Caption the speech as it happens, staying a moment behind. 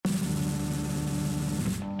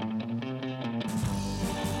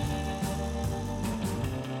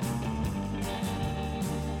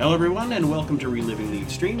Hello everyone and welcome to Reliving the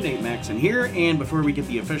Extreme. Nate Maxon here, and before we get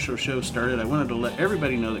the official show started, I wanted to let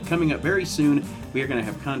everybody know that coming up very soon, we are going to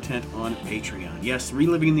have content on Patreon. Yes,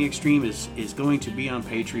 Reliving the Extreme is going to be on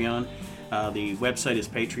Patreon. The website is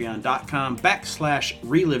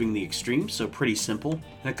patreon.com/reliving the extreme, so pretty simple.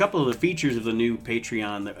 And a couple of the features of the new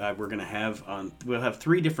Patreon that we're going to have we'll have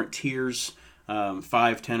 3 different tiers,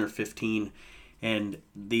 5, 10, or 15. And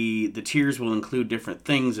the tiers will include different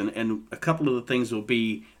things, and a couple of the things will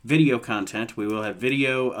be video content. We will have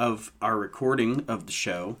video of our recording of the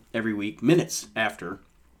show every week, minutes after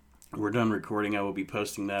we're done recording. I will be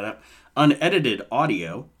posting that up. Unedited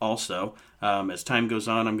audio also. As time goes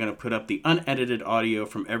on, I'm going to put up the unedited audio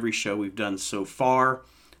from every show we've done so far.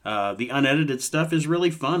 The unedited stuff is really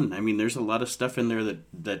fun. I mean, there's a lot of stuff in there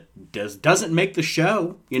that doesn't make the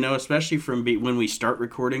show, especially from when we start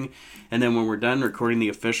recording and then when we're done recording the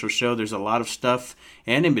official show. There's a lot of stuff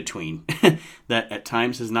and in between that at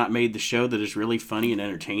times has not made the show that is really funny and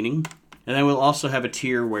entertaining. And then we'll also have a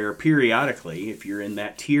tier where periodically, if you're in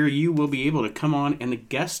that tier, you will be able to come on and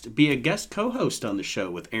be a guest co-host on the show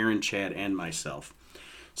with Aaron, Chad, and myself.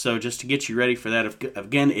 So just to get you ready for that,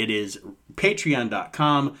 again, it is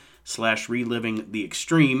patreon.com/reliving the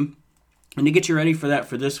extreme. And to get you ready for that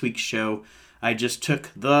for this week's show, I just took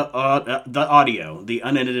the audio, the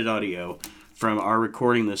unedited audio from our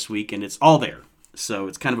recording this week, and it's all there. So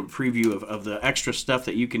it's kind of a preview of the extra stuff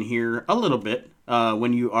that you can hear a little bit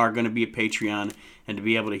when you are going to be a Patreon, and to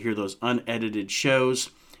be able to hear those unedited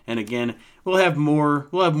shows. And again, we'll have more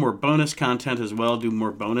bonus content as well, do more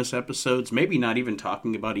bonus episodes, maybe not even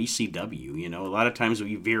talking about ECW. A lot of times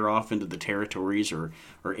we veer off into the territories or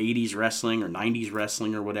 80s wrestling or 90s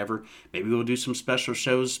wrestling or whatever. Maybe we'll do some special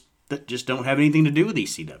shows that just don't have anything to do with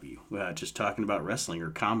ECW, just talking about wrestling or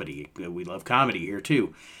comedy. We love comedy here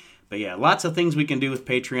too. But yeah, lots of things we can do with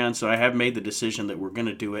Patreon, so I have made the decision that we're going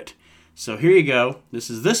to do it. So here you go. This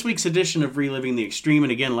is this week's edition of Reliving the Extreme,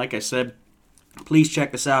 and again, like I said, please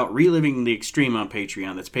check us out, Reliving the Extreme on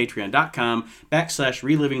Patreon. That's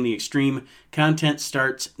patreon.com/reliving the extreme. Content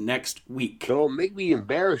starts next week. Don't make me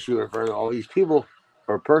embarrass you in front of all these people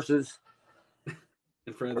or persons.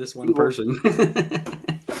 In front of this one person.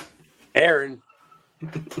 Aaron.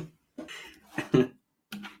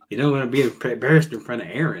 You don't want to be embarrassed in front of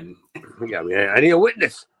Aaron. Yeah, man, I need a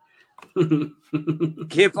witness.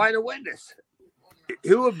 Can't find a witness.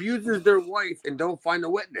 Who abuses their wife and don't find a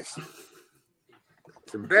witness?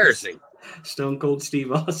 It's embarrassing. Stone Cold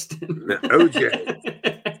Steve Austin. OJ.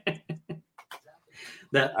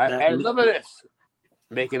 I love this.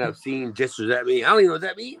 Making up scene gestures at me. I don't even know what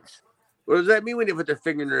that means. What does that mean when they put their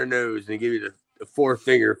finger in their nose and they give you the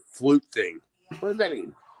 4-finger flute thing? What does that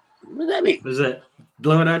mean? What does that mean? Was that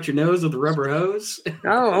blowing out your nose with a rubber hose? I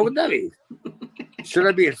don't know what that means. Should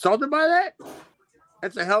I be insulted by that?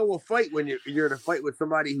 That's a hell of a fight when you're in a fight with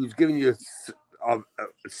somebody who's giving you a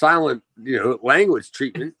silent, language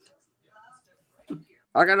treatment.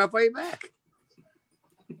 I gotta fight back.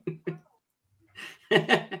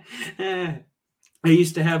 I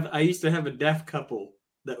used to have a deaf couple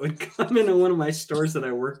that would come into one of my stores that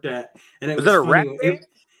I worked at, and it was that a rap?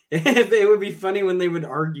 It would be funny when they would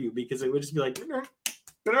argue, because it would just be like,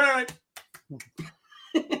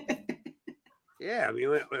 yeah. I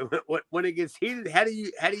mean, when it gets heated, how do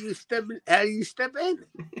you step in?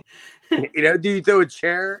 Do you throw a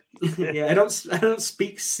chair? Yeah, I don't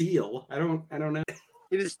speak seal. I don't know.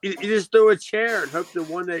 You just throw a chair and hope the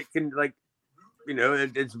one that can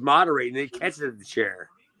it's moderating, it catches the chair.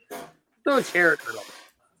 Throw a chair.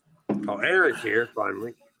 Oh, Aaron's here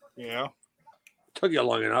finally. Yeah. Took you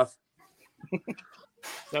long enough.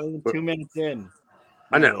 Not even 2 minutes in.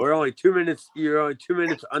 I know. We're only 2 minutes. You're only 2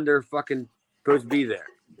 minutes under fucking supposed to be there.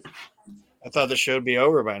 I thought the show would be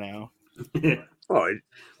over by now. Oh,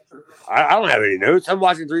 I don't have any notes. I'm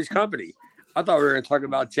watching Three's Company. I thought we were going to talk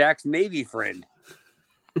about Jack's Navy friend.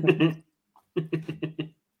 I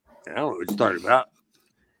don't know what it's talking about.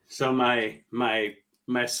 So my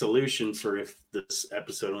solution for if this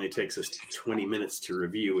episode only takes us 20 minutes to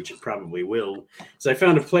review, which it probably will, is I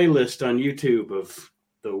found a playlist on YouTube of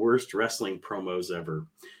the worst wrestling promos ever.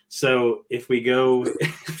 So if we go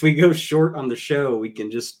short on the show, we can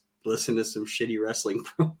just listen to some shitty wrestling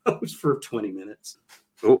promos for 20 minutes.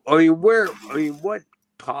 What?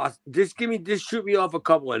 Just shoot me off a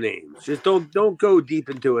couple of names. Just don't go deep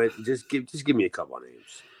into it. Just give me a couple of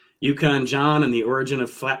names. Yukon John and the Origin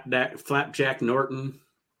of Flapjack Norton.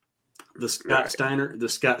 The Scott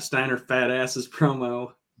Steiner Fat Asses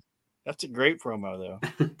promo. That's a great promo, though.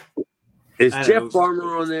 Is Jeff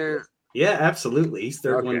Farmer on there? Yeah, absolutely. He's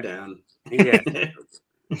third one down. Yeah.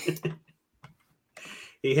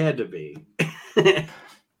 He had to be.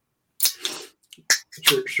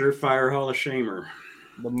 surefire Hall of Shamer.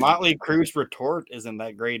 The Motley Crue's retort isn't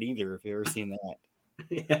that great either. If you've ever seen that.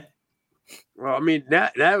 Yeah. Well, I mean, now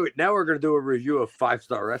we're going to do a review of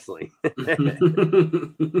 5-Star Wrestling,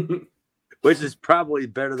 which is probably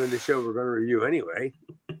better than the show we're going to review anyway.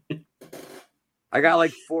 I got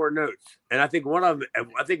like 4 notes, and I think one of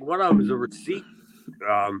them is a receipt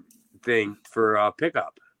thing for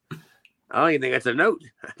pickup. I don't even think that's a note.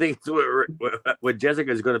 I think it's what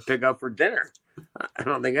Jessica's going to pick up for dinner. I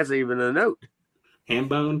don't think that's even a note. Ham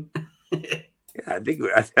bone. Yeah, I think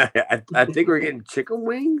we're getting chicken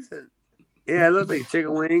wings. Yeah, it looks like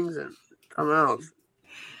chicken wings and something else.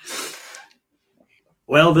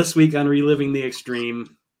 Well, this week on Reliving the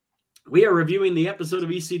Extreme, we are reviewing the episode of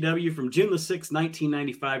ECW from June the 6th,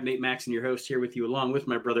 1995. Nate Maxon, your host, here with you, along with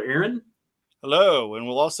my brother Aaron. Hello, and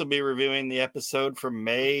we'll also be reviewing the episode from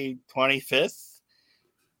May 25th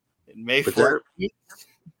and May 14th.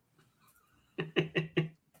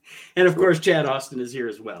 And, of course, Chad Austin is here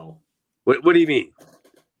as well. What do you mean?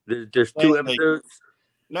 There's 2 episodes?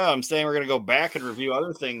 No, I'm saying we're going to go back and review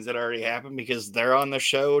other things that already happened because they're on the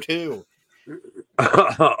show, too.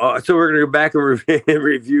 So we're going to go back and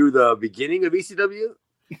review the beginning of ECW?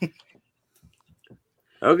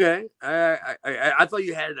 Okay. I thought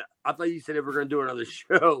you said if we're going to do another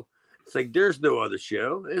show. It's like there's no other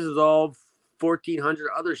show. This is all 1,400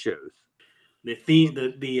 other shows.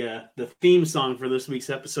 The theme song for this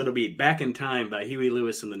week's episode will be "Back in Time" by Huey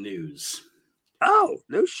Lewis and the News. Oh,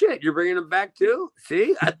 no shit. You're bringing them back too?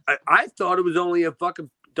 See, I thought it was only a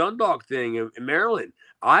fucking Dundalk thing in Maryland.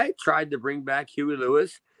 I tried to bring back Huey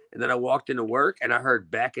Lewis, and then I walked into work, and I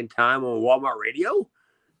heard "Back in Time" on Walmart radio.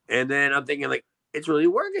 And then I'm thinking, like, it's really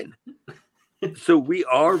working. So we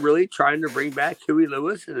are really trying to bring back Huey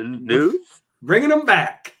Lewis and the News? Bringing them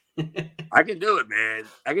back. I can do it, man.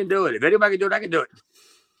 I can do it. If anybody can do it, I can do it.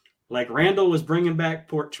 Like Randall was bringing back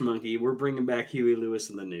Porch Monkey, we're bringing back Huey Lewis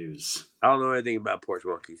and the News. I don't know anything about Porch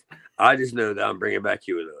Monkeys. I just know that I'm bringing back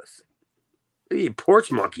Huey Lewis. Hey,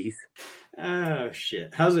 Porch Monkeys. Oh,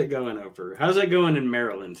 shit. How's it going in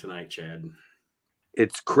Maryland tonight, Chad?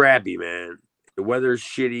 It's crabby, man. The weather's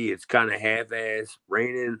shitty. It's kind of half-ass,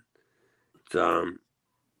 raining.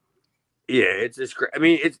 It's just. I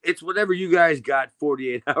mean, it's whatever you guys got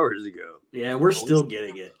 48 hours ago. Yeah, we're still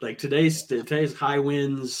getting it. Like today's high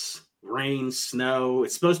winds, rain, snow.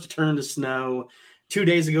 It's supposed to turn to snow. 2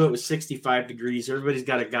 days ago, it was 65 degrees. Everybody's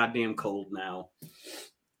got a goddamn cold now.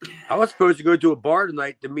 I was supposed to go to a bar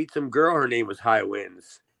tonight to meet some girl. Her name was High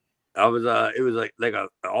Winds. It was like an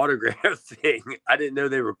autograph thing. I didn't know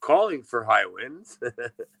they were calling for High Winds.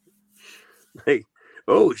 Like,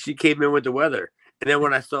 oh, she came in with the weather. And then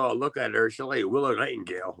when I saw a look at her, she's like Willow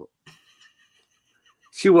Nightingale.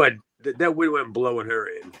 She went, that wind went blowing her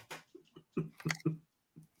in.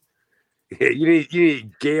 Yeah, you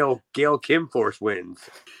need Gail Kim Force winds.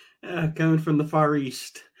 Coming from the Far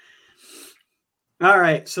East. All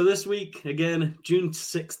right, so this week, again, June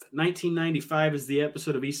 6th, 1995 is the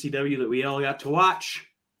episode of ECW that we all got to watch.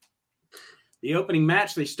 The opening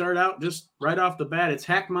match, they start out just right off the bat. It's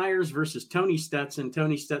Hack Myers versus Tony Stetson.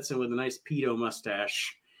 Tony Stetson with a nice pedo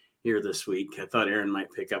mustache here this week. I thought Aaron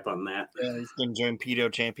might pick up on that. Yeah, he's going to join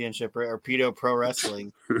Pedo Championship or Pedo Pro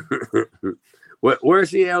Wrestling.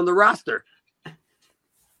 Where's he on the roster?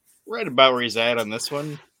 Right about where he's at on this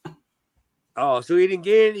one. Oh, so he didn't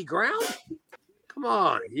get any ground? Come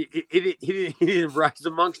on. He didn't rise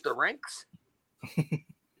amongst the ranks?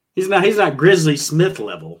 He's not Grizzly Smith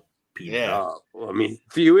level. Yeah. Well, I mean,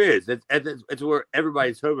 few is. That's where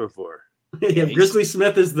everybody's hoping for. Yeah, Grizzly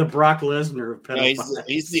Smith is the Brock Lesnar of pedophiles. No,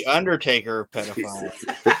 he's the Undertaker of pedophiles.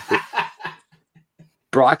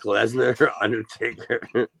 Brock Lesnar,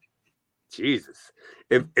 Undertaker. Jesus.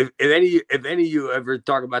 If any of you ever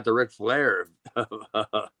talk about the Ric Flair of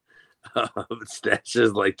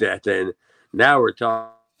stashes like that, then now we're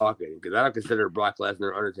talking, because I don't consider Brock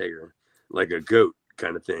Lesnar Undertaker like a goat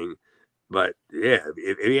kind of thing. But yeah,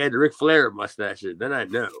 if he had the Ric Flair mustaches, then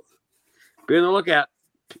I'd know. Be on the lookout.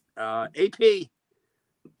 AP.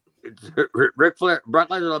 It's Ric Flair, Brock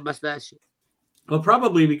Lesnar mustache. Well,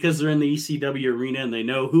 probably because they're in the ECW arena and they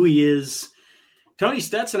know who he is. Tony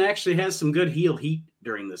Stetson actually has some good heel heat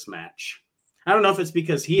during this match. I don't know if it's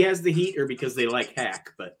because he has the heat or because they like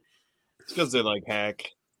Hack, but it's because they like Hack.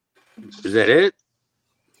 Is that it?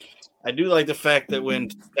 I do like the fact that when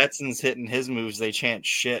Stetson's hitting his moves, they chant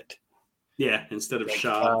shit. Yeah, instead of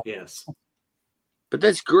shot, yes. But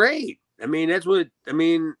that's great. I mean, look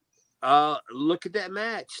at that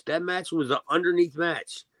match. That match was an underneath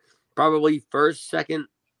match. Probably first, second,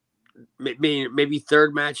 maybe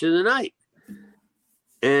third match of the night.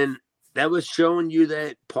 And that was showing you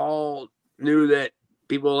that Paul knew that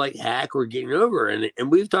people like Hack were getting over, and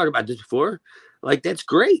we've talked about this before. Like that's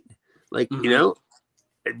great. Like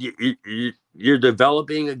you're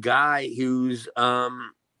developing a guy who's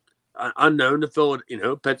unknown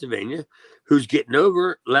to Pennsylvania, who's getting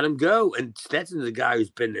over. Let him go. And Stetson's a guy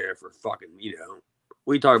who's been there for fucking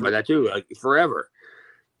we talk about that too, like forever.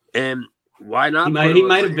 And why not? He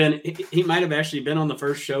might have actually been on the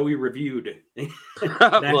first show we reviewed back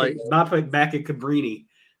at Cabrini.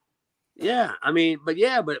 Yeah,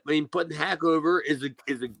 but putting Hack over is a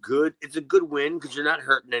good win because you're not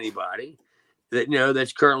hurting anybody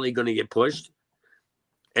that's currently going to get pushed,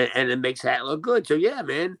 and it makes Hack look good. So yeah,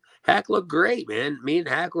 man, Hack looked great, man. Me and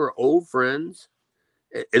Hack were old friends.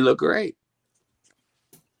 It looked great.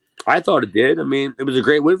 I thought it did. It was a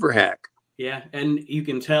great win for Hack. Yeah, and you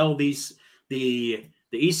can tell the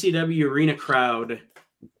ECW arena crowd.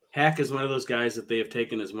 Hack is one of those guys that they have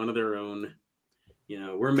taken as one of their own.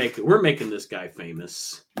 We're making this guy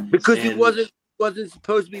famous because he wasn't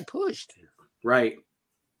supposed to be pushed. Right.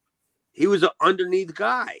 He was an underneath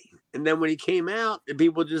guy, and then when he came out, and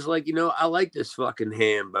people just like, I like this fucking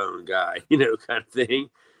ham bone guy, kind of thing.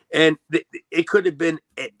 And it could have been,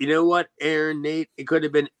 Aaron, Nate, it could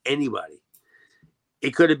have been anybody.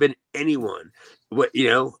 It could have been anyone. When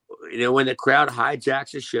the crowd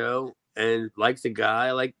hijacks a show and likes a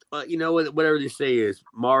guy, like whatever they say is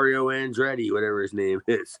Mario Andretti, whatever his name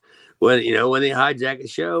is. When they hijack a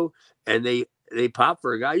show and they pop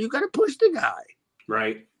for a guy, you got to push the guy.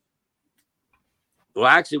 Right. Well,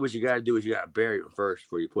 actually, what you got to do is you got to bury him first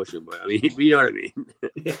before you push him. But you know what I mean.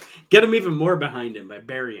 Get him even more behind him by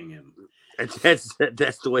burying him. That's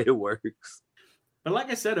the way it works. But like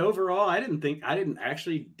I said, overall, I didn't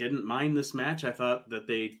mind this match. I thought that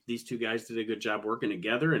these two guys did a good job working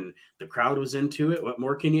together, and the crowd was into it. What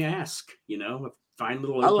more can you ask? A fine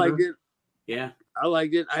little opener. I liked it. Yeah, I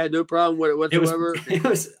liked it. I had no problem with it whatsoever. It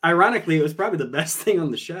was ironically, it was probably the best thing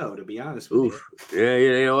on the show, to be honest with you. Yeah,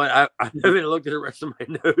 you know what? I haven't looked at the rest of my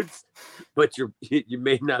notes, but you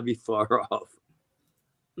may not be far off.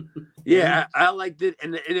 Yeah, I liked it,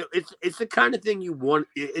 and it's the kind of thing you want.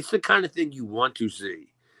 It's the kind of thing you want to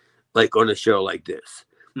see, like on a show like this.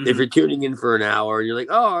 Mm-hmm. If you're tuning in for an hour and you're like,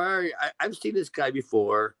 "Oh, all right, I've seen this guy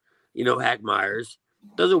before," Hack Myers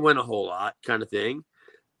doesn't win a whole lot, kind of thing.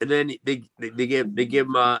 And then they give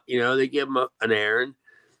him an Aaron,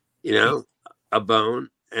 a bone,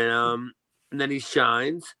 and then he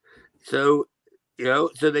shines. So so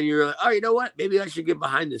then you're like, oh, you know what? Maybe I should get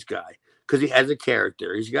behind this guy because he has a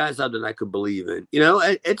character. He's got something I could believe in.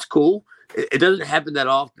 It's cool. It doesn't happen that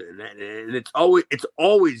often, and it's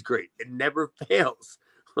always great. It never fails.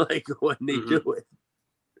 Like when they do it.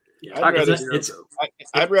 Yeah,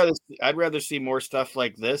 I'd rather see more stuff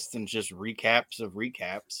like this than just recaps of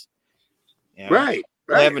recaps. Right.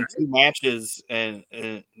 Having 2 matches and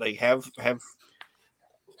like have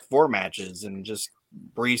 4 matches and just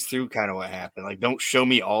breeze through kind of what happened. Like, don't show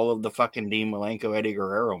me all of the fucking Dean Malenko Eddie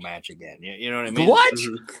Guerrero match again. You know what I mean? What?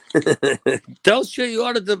 Mm-hmm. They'll show you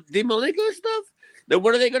all of the Dean Malenko stuff. Then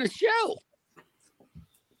what are they going to show?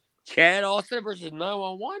 Chad Austin versus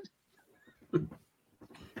 911.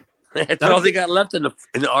 That's all they got left in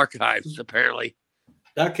the archives, apparently.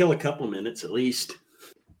 That'll kill a couple minutes at least.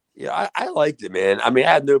 Yeah, I liked it, man. I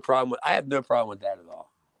have no problem with that at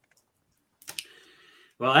all.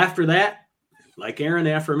 Well, after that, like Aaron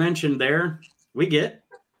aforementioned there, we get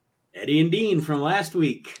Eddie and Dean from last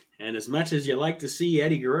week. And as much as you like to see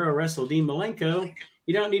Eddie Guerrero wrestle Dean Malenko,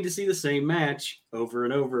 you don't need to see the same match over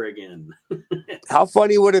and over again. How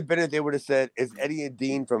funny would it have been if they would have said it's Eddie and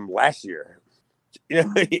Dean from last year?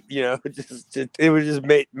 Just it would just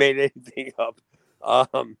made anything up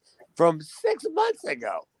from 6 months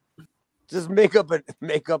ago. Just make up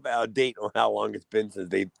a date on how long it's been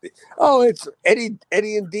since it's Eddie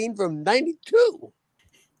and Dean from '92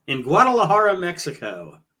 in Guadalajara,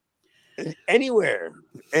 Mexico. Anywhere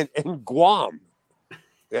in Guam.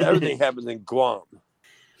 Everything happens in Guam.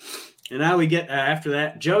 And now we get after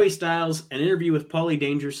that Joey Styles, an interview with Paulie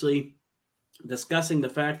Dangerously, discussing the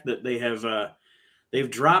fact that they've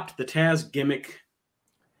dropped the Taz gimmick.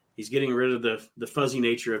 He's getting rid of the fuzzy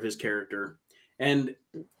nature of his character. And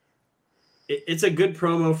it's a good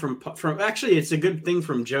promo from actually, it's a good thing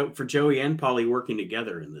for Joey and Paulie working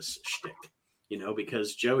together in this shtick,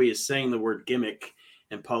 because Joey is saying the word gimmick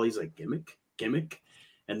and Paulie's like, gimmick.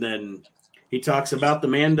 And then he talks about the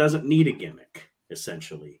man doesn't need a gimmick,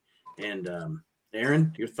 essentially. And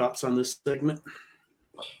Aaron, your thoughts on this segment?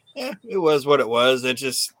 Yeah, it was what it was.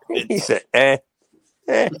 He said,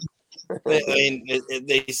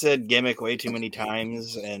 they said gimmick way too many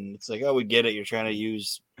times, and it's like, oh, we get it. You're trying to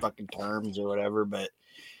use fucking terms or whatever, but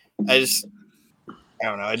I I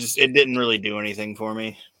don't know. It didn't really do anything for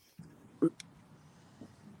me.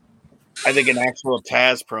 I think an actual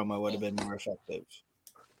Taz promo would have been more effective.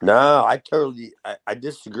 No, I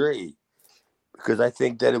disagree, because I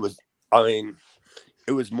think that it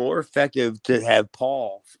was more effective to have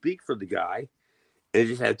Paul speak for the guy and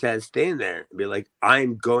just have Taz stand there and be like,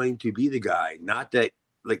 "I'm going to be the guy," not that.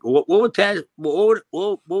 Like, what would Taz? What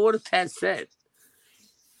would have Taz said?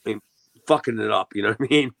 I mean, fucking it up. You know what I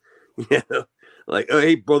mean? You know, like, oh,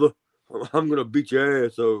 hey, brother, I'm gonna beat your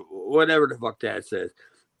ass, or whatever the fuck Taz says.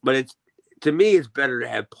 But to me, it's better to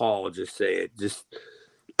have Paul just say it. Just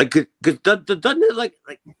like, because doesn't it like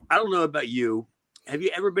I don't know about you. Have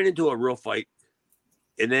you ever been into a real fight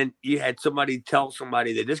and then you had somebody tell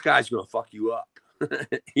somebody that this guy's gonna fuck you up?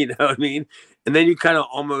 You know what I mean? And then you kind of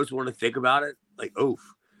almost want to think about it, like, oh,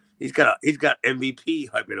 he's got MVP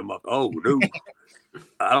hyping him up. Oh no,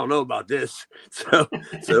 I don't know about this. So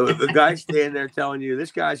if the guy's standing there telling you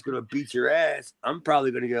this guy's gonna beat your ass, I'm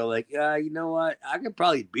probably gonna go like, yeah, you know what? I could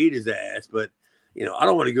probably beat his ass, but I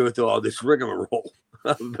don't want to go through all this rigmarole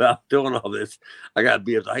about doing all this. I gotta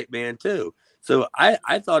be a hype man too. So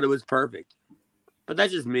I thought it was perfect, but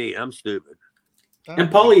that's just me. I'm stupid.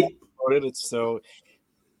 And Paulie, it's so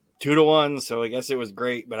 2-1, so I guess it was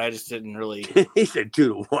great, but I just didn't really. He said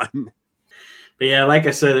 2-1. But yeah, like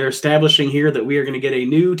I said, they're establishing here that we are going to get a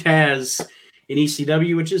new Taz in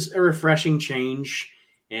ECW, which is a refreshing change,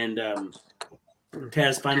 and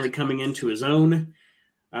Taz finally coming into his own.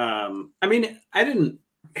 I mean, I didn't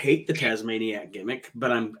hate the Tasmaniac gimmick,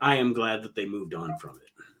 but I am glad that they moved on from it.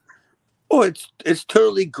 Oh, it's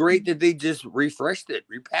totally great that they just refreshed it,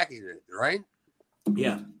 repackaged it, right?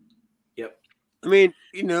 Yeah. Yep. I mean,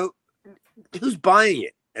 who's buying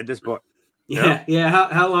it at this point? Yeah.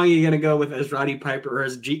 How long are you going to go with, as Roddy Piper or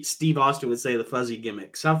as Steve Austin would say, the fuzzy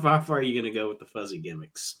gimmicks? How far are you going to go with the fuzzy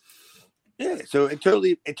gimmicks? Yeah, so it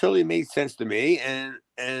totally made sense to me,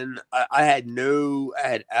 and I had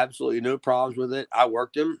absolutely no problems with it. I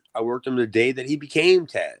worked him the day that he became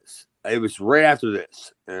Taz. It was right after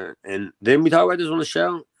this, and then we talked about this on the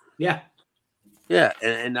show. Yeah,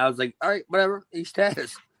 and I was like, all right, whatever, he's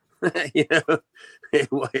Taz.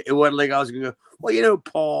 It wasn't like I was gonna go, well,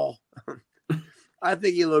 Paul. I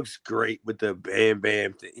think he looks great with the Bam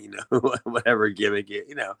Bam thing, whatever gimmick it,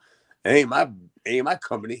 ain't my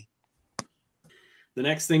company. The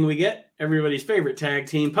next thing we get, everybody's favorite tag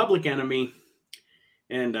team, Public Enemy.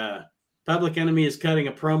 And Public Enemy is cutting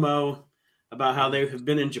a promo about how they have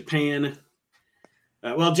been in Japan.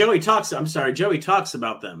 Joey talks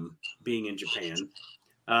about them being in Japan.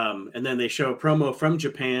 And then they show a promo from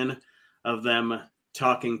Japan of them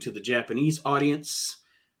talking to the Japanese audience,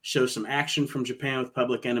 show some action from Japan with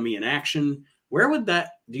Public Enemy in action. Do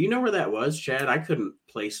you know where that was, Chad? I couldn't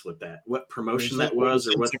place what promotion that was,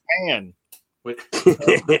 or what. Japan. What?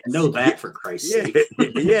 Know that, for Christ's sake.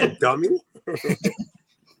 Yeah, dummy.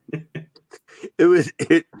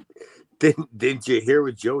 Didn't you hear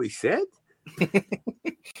what Joey said?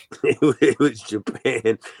 It was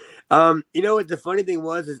Japan. You know what the funny thing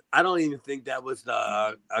was is I don't even think that was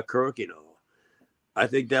a Kurokino. I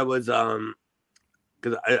think that was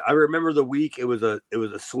because I remember the week it was a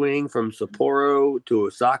swing from Sapporo to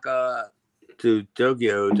Osaka to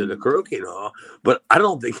Tokyo to the Kurokino, but I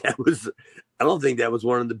don't think that was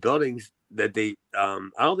one of the buildings that they. I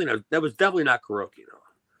don't think that was definitely not Kurokino.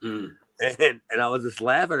 Mm. And I was just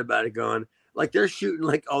laughing about it, going like they're shooting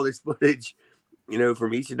like all this footage,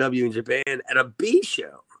 from ECW in Japan at a B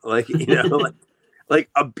show, like like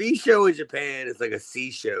a B show in Japan is like a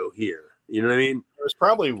C show here. You know what I mean? It was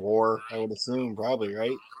probably War, I would assume, probably,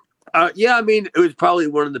 right? Yeah, I mean it was probably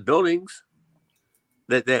one of the buildings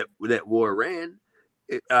that War ran.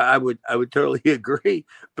 I would totally agree,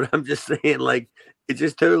 but I'm just saying, like, it's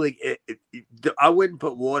just totally. I wouldn't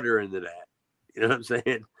put water into that. You know what I'm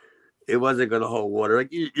saying? It wasn't going to hold water. Like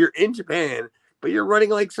you're in Japan, but you're running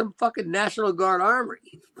like some fucking National Guard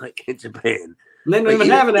armory, like in Japan. And they don't even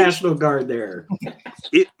have a National Guard there.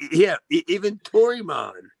 Even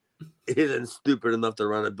Toryumon isn't stupid enough to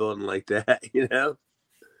run a building like that.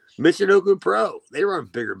 Michinoku Pro, they run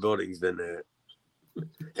bigger buildings than that.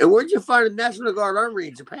 And where'd you find a National Guard armory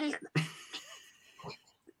in Japan?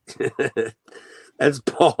 That's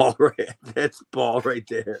Paul, right? That's Paul right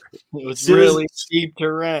there. It was really cheap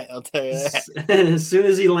to rent, I'll tell you that. As soon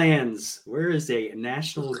as he lands, where is a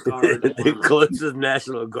National Guard the closest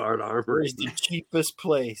National Guard armory? Where's the cheapest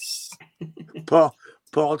place?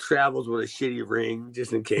 Paul travels with a shitty ring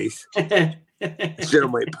just in case. Shit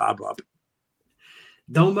might pop up.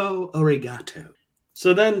 Domo arigato.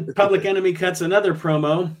 So then Public Enemy cuts another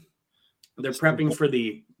promo. They're prepping for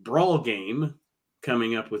the Brawl game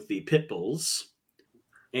coming up with the Pitbulls.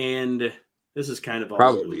 and this is kind of all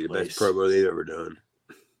Probably over the best place. promo they've ever done.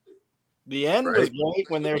 The end Right. was great.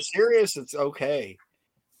 When they're serious, it's okay.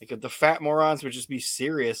 Like if the fat morons would just be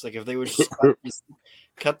serious, like if they would just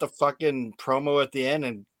cut the fucking promo at the end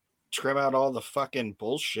and trim out all the fucking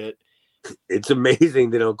bullshit. It's amazing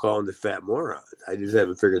they don't call them the fat morons. I just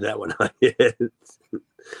haven't figured that one out yet.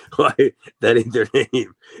 Why that ain't their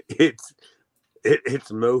name?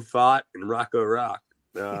 It's Mo Fat and Rocco Rock.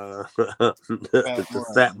 The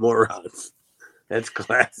fat morons. That's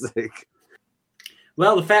classic.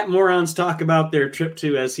 Well, the fat morons talk about their trip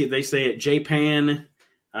to, as they say it, Japan.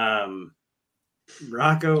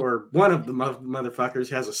 Rocco, or one of the motherfuckers,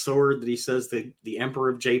 has a sword that he says the Emperor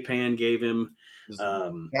of Japan gave him.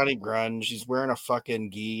 County grunge. He's wearing a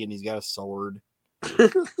fucking gi and he's got a sword.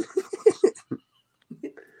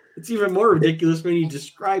 It's even more ridiculous when you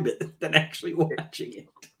describe it than actually watching it.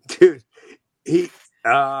 Dude,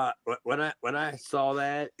 when I saw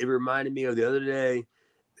that, it reminded me of the other day.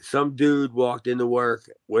 Some dude walked into work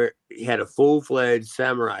where he had a full-fledged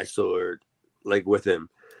samurai sword, like with him,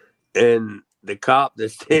 and the cop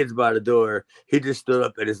that stands by the door, he just stood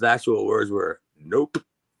up and his actual words were, "Nope."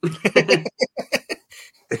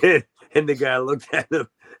 And the guy looked at him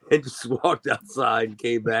and just walked outside and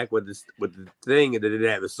came back with the thing, and they didn't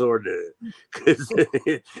have a sword in it because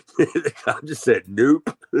the cop just said, "Nope."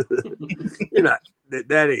 You're not.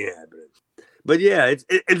 That ain't happening. But yeah,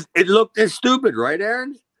 it looked as stupid, right,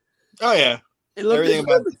 Aaron? Oh yeah, it looked everything as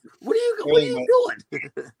about stupid. What are you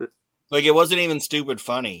doing? Like it wasn't even stupid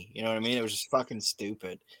funny. You know what I mean? It was just fucking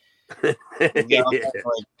stupid. Yeah.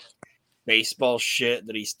 Like baseball shit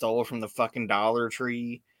that he stole from the fucking Dollar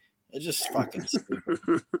Tree. It's just fucking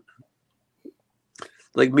stupid.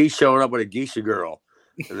 Like me showing up with a geisha girl,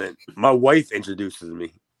 and then my wife introduces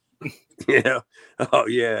me. You know? Oh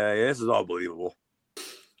yeah, this is all believable.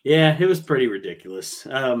 Yeah, it was pretty ridiculous.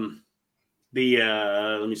 Let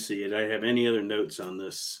me see. Did I have any other notes on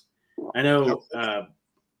this? I know.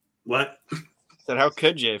 What? Said, how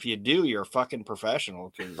could you? If you do, you're a fucking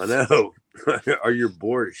professional. I know. Are you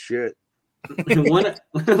bored as shit? I'm gonna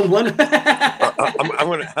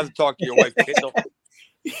have to talk to your wife, Kendall.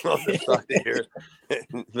 Here.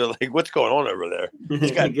 They're like, what's going on over there?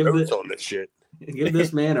 He's got notes on this shit. Give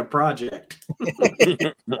this man a project.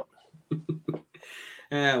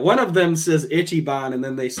 One of them says Ichiban, and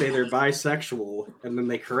then they say they're bisexual, and then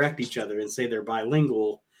they correct each other and say they're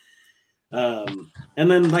bilingual. And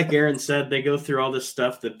then, like Aaron said, they go through all this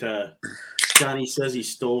stuff that Johnny says he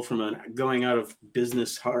stole from a going out of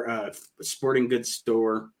business sporting goods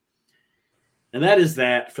store. And that is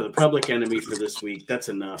that for the Public Enemy for this week. That's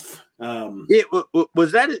enough. Yeah,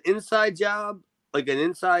 was that an inside job? Like an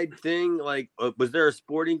inside thing? Like, was there a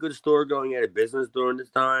sporting goods store going out of business during this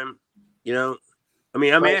time? You know? I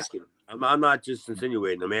mean, I'm asking. I'm not just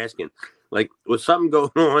insinuating. I'm asking. Like, was something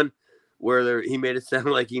going on where he made it sound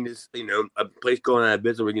like he just, a place going out of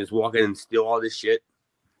business where you can just walk in and steal all this shit?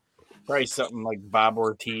 Probably something like Bob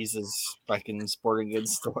Ortiz's fucking sporting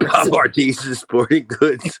goods store. Bob Ortiz's sporting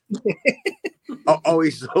goods. All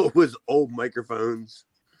he sold was old microphones.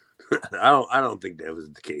 I don't think that was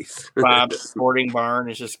the case. Bob's Sporting Barn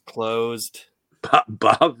is just closed.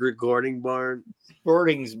 Bob's Recording Barn.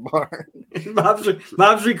 Sporting's Barn.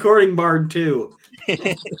 Bob's Recording Barn too.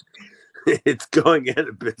 It's going out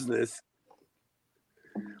of business.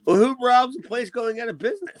 Well, who robs a place going out of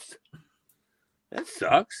business? That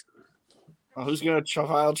sucks. Well, who's going to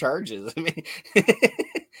file charges? I mean,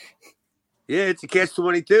 yeah, it's a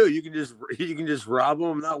catch-22. You can just rob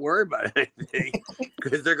them and not worry about anything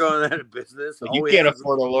because they're going out of business. You can't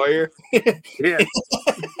afford a lawyer. Yeah.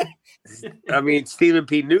 I mean, Stephen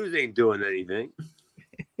P. News ain't doing anything.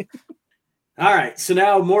 All right, so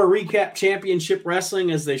now more recap Championship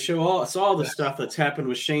Wrestling as they show us all the stuff that's happened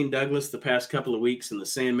with Shane Douglas the past couple of weeks and the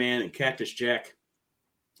Sandman and Cactus Jack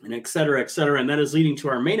and et cetera, and that is leading to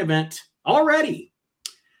our main event already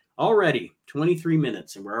 23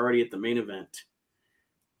 minutes, and we're already at the main event.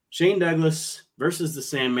 Shane Douglas versus the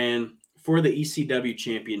Sandman for the ECW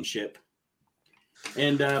Championship.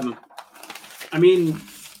 And, I mean,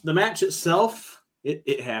 the match itself,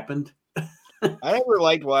 it happened. I never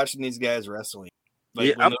liked watching these guys wrestling.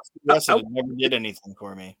 Like, Yeah, it never did anything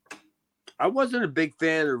for me. I wasn't a big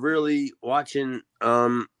fan of really watching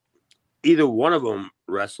either one of them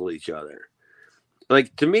wrestle each other.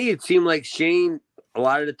 Like, to me, it seemed like Shane, a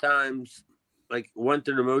lot of the times, like, went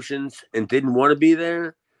through the motions and didn't want to be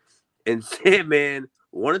there. And Sandman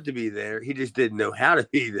wanted to be there. He just didn't know how to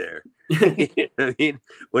be there. I mean,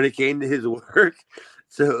 when it came to his work.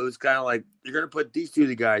 So it was kind of like, you're going to put these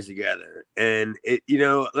two guys together. And, it,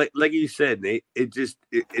 like you said, Nate, it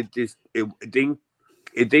didn't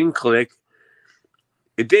It didn't click.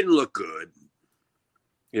 It didn't look good.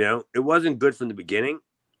 You know, it wasn't good from the beginning.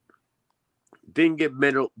 Didn't get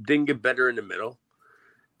better in the middle.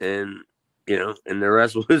 And, you know, and the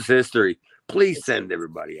rest was history. Please send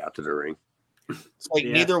everybody out to the ring. It's like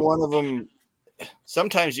neither one of them.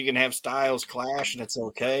 Sometimes you can have styles clash and it's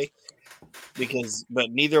okay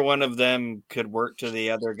but neither one of them could work to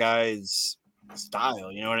the other guy's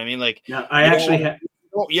style. You know what I mean? Like, now,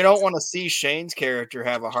 you don't want to see Shane's character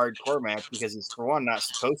have a hardcore match because he's, for one, not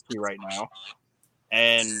supposed to right now,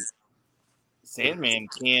 and Sandman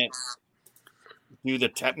can't do the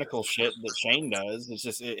technical shit that Shane does. It's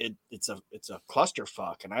just it's a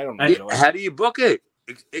clusterfuck, and I don't enjoy it. How do you book it?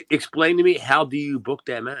 Explain to me, how do you book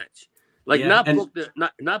that match? Like, not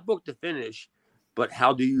book the finish, but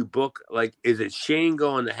how do you book? Like, is it Shane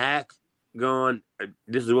going to Hack, going,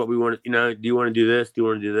 this is what we want to, you know, do you want to do this? Do you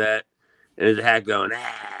want to do that? And is Hack going,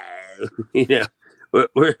 you know,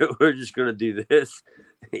 we're just going to do this,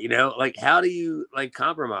 you know? Like, how do you, like,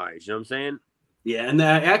 compromise? You know what I'm saying? Yeah, and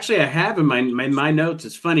actually I have in my notes,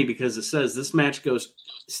 it's funny because it says this match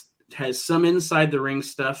has some inside the ring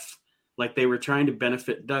stuff, like they were trying to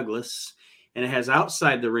benefit Douglas, and it has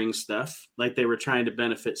outside the ring stuff, like they were trying to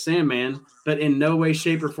benefit Sandman, but in no way,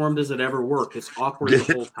 shape, or form does it ever work. It's awkward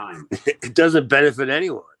the whole time. It doesn't benefit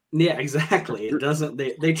anyone. Yeah, exactly. It doesn't.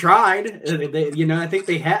 They tried. You know, I think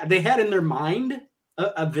they had in their mind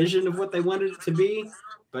a vision of what they wanted it to be,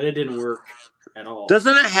 but it didn't work at all.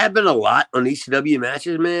 Doesn't it happen a lot on ECW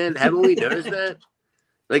matches, man? Haven't we noticed that?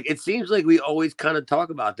 Like, it seems like we always kind of talk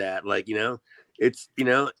about that. Like, you know, it's, you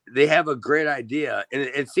know, they have a great idea, and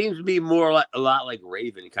it seems to be more a lot like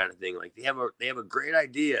Raven kind of thing. Like, they have a great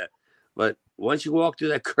idea, but once you walk through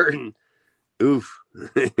that curtain, oof,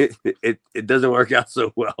 it doesn't work out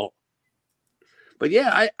so well. But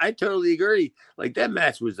yeah, I totally agree. Like, that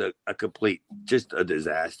match was a complete, just a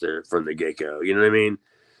disaster from the get-go. You know what I mean?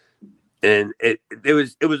 And it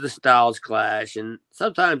was a styles clash, and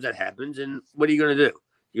sometimes that happens. And what are you gonna do?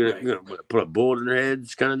 You're gonna put a bullet in their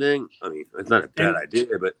heads, kind of thing. I mean, it's not a bad idea,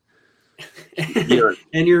 but you know,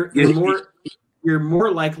 and you're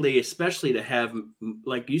more likely, especially to have,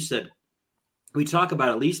 like you said, we talk about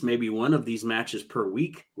at least maybe one of these matches per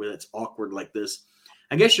week where it's awkward like this.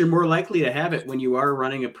 I guess you're more likely to have it when you are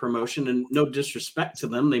running a promotion, and no disrespect to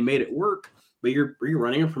them, they made it work, but you're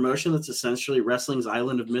running a promotion that's essentially wrestling's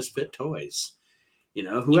island of misfit toys. You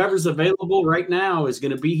know, whoever's available right now is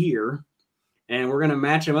going to be here, and we're going to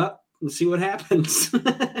match them up and see what happens.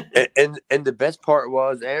 and the best part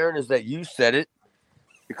was, Aaron, is that you said it,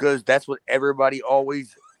 because that's what everybody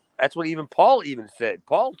always, that's what even Paul even said.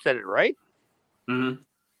 Paul said it, right? Mm-hmm.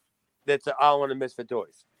 That's an island of misfit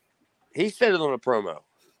toys. He said it on a promo.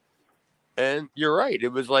 And you're right. It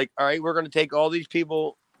was like, all right, we're going to take all these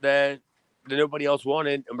people that nobody else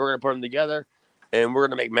wanted, and we're going to put them together, and we're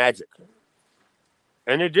going to make magic.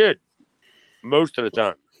 And it did. Most of the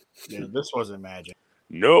time. Yeah, this wasn't magic.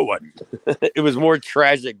 No one. It was more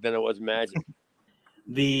tragic than it was magic.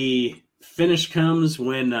 The finish comes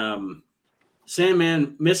when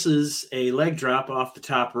Sandman misses a leg drop off the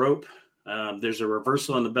top rope. There's a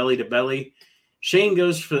reversal on the belly to belly. Shane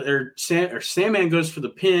goes for Sandman goes for the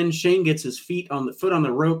pin. Shane gets his foot on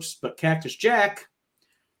the ropes, but Cactus Jack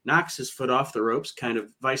knocks his foot off the ropes, kind of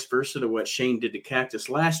vice versa to what Shane did to Cactus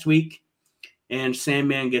last week. And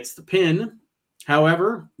Sandman gets the pin.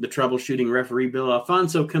 However, the troubleshooting referee Bill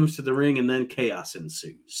Alfonso comes to the ring, and then chaos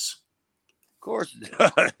ensues. Of course it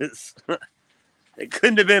does. It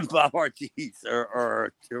couldn't have been Bob Ortiz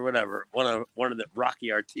or whatever, one of the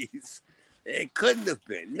Rocky Ortiz. It couldn't have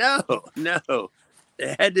been. No.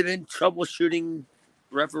 It had to have been troubleshooting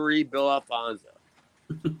referee Bill Alfonso.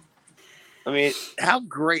 I mean, how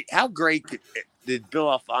great did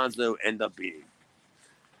Bill Alfonso end up being?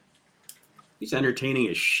 He's entertaining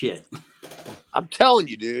as shit. I'm telling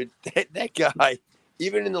you, dude, that guy,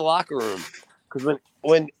 even in the locker room, because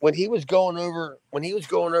when he was going over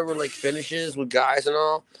like finishes with guys and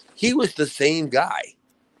all, he was the same guy,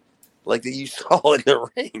 like that you saw in the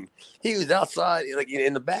ring. He was outside, like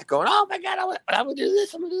in the back, going, "Oh my god, I'm gonna do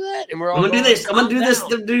this, I'm gonna do that," and we're all, "I'm gonna do this, I'm gonna do this,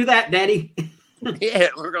 do that, Daddy." Yeah,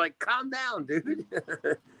 we're like, "Calm down, dude."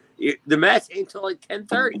 The match ain't till like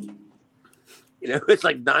 10:30. You know, it's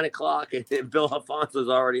like 9:00, and Bill Alfonso's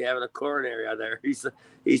already having a coronary out there. He's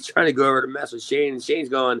trying to go over to mess with Shane, and Shane's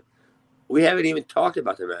going, "We haven't even talked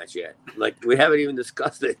about the match yet. Like, we haven't even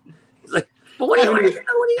discussed it." He's like, "But what are you going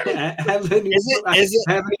to do? I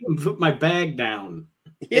haven't even put my bag down."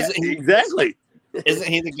 Yeah, exactly. Isn't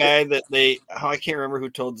he the guy that I can't remember who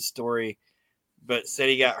told the story, but said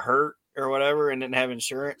he got hurt or whatever and didn't have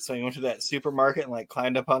insurance, so he went to that supermarket and like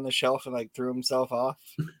climbed up on the shelf and like threw himself off.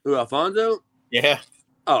 Who, Alfonso? Yeah.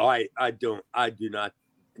 Oh, I do not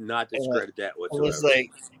discredit that whatsoever.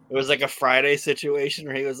 It was like a Friday situation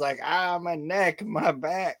where he was like, my neck, my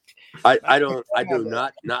back. I do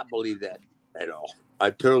not believe that at all. I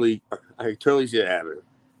totally see it happening.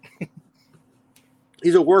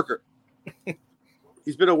 He's a worker.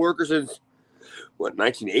 He's been a worker since what,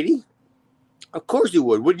 1980? Of course he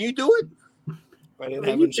would. Wouldn't you do it? If I didn't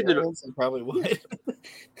have insurance, I probably would.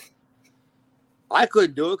 I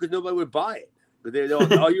couldn't do it because nobody would buy it. But they're all,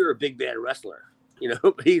 oh, you're a big bad wrestler.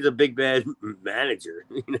 But he's a big bad manager.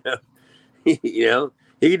 You know,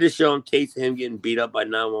 he could just show him tapes of him getting beat up by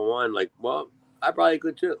 911. Like, well, I probably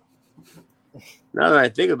could too. Now that I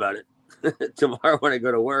think about it, tomorrow when I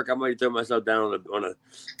go to work, I might throw myself down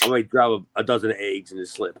I might drop a dozen eggs and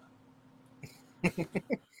just slip.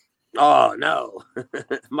 Oh no,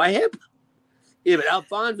 my hip. Yeah, but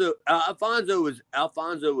Alfonso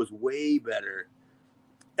was way better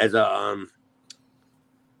as a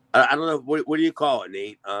I don't know what do you call it,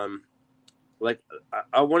 Nate? Like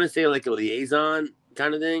I want to say like a liaison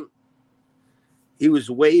kind of thing. He was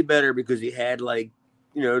way better because he had like,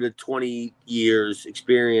 the 20 years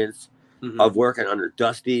experience of working under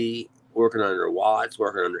Dusty, working under Watts,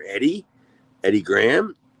 working under Eddie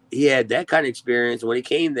Graham. He had that kind of experience. And when he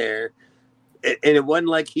came there, and it wasn't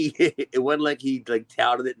like he like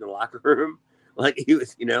touted it in the locker room. Like he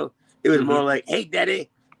was, it was more like, hey, Daddy,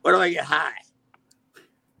 where do I get high?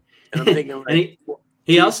 And I'm thinking, like,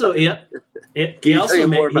 he also made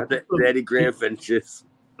more about the Eddie Graham finishes.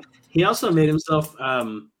 He also made himself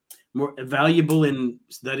more valuable in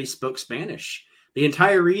that he spoke Spanish. The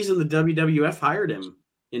entire reason the WWF hired him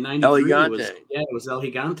in '93 was El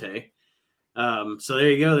Gigante. So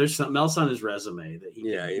there you go. There's something else on his resume that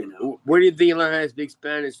he. Yeah. Where do you think he learned how to speak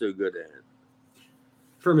Spanish so good at?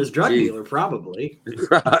 From his drug dealer, probably.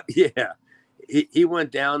 Yeah. He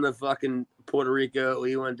went down to fucking Puerto Rico.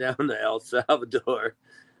 He went down to El Salvador,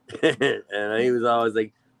 and he was always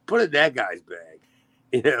like, "Put it in that guy's bag,"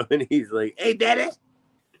 And he's like, "Hey, Daddy,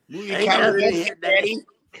 Daddy."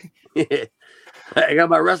 Yeah. I got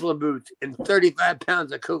my wrestling boots and 35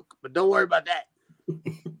 pounds of coke, but don't worry about that.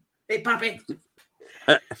 Hey, Poppy.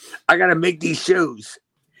 I got to make these shows.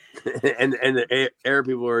 And the Arab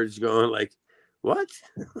people are just going like, what?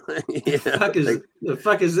 The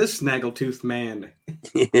fuck is this snaggletooth man?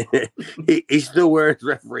 He's still wearing his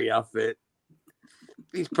referee outfit.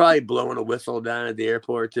 He's probably blowing a whistle down at the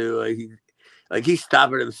airport too. Like he's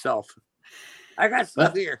stopping himself. I got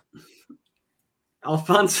stuff here.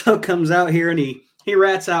 Alfonso comes out here and he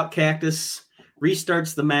rats out Cactus,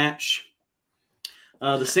 restarts the match.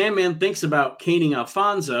 The Sandman thinks about caning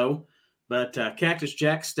Alfonso, but Cactus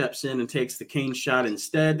Jack steps in and takes the cane shot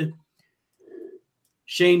instead.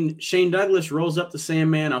 Shane Douglas rolls up the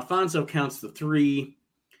Sandman. Alfonso counts the 3.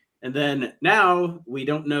 And then now we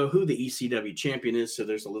don't know who the ECW champion is, so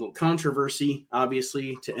there's a little controversy,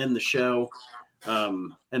 obviously, to end the show.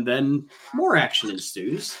 And then more action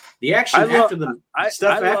ensues. The action after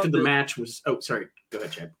the match was. Oh, sorry. Go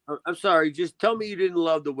ahead, Chad. I'm sorry. Just tell me you didn't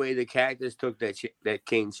love the way the Cactus took that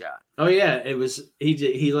cane shot. Oh yeah, it was.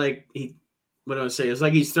 What do I say? It's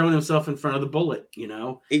like he's throwing himself in front of the bullet.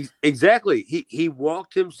 Exactly. He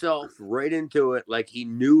walked himself right into it, like he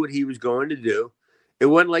knew what he was going to do. It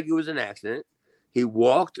wasn't like it was an accident. He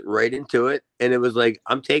walked right into it, and it was like,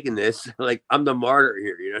 I'm taking this. Like, I'm the martyr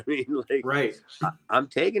here. You know what I mean? Like, right. I'm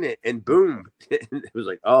taking it, and boom. It was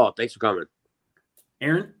like, oh, thanks for coming.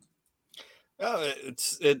 Aaron? Oh,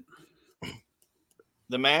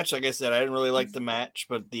 the match, like I said, I didn't really like the match,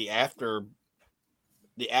 but the aftermatch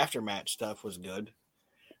stuff was good.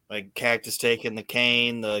 Like Cactus taking the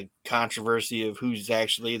cane, the controversy of who's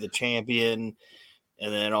actually the champion,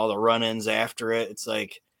 and then all the run-ins after it. It's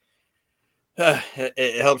like,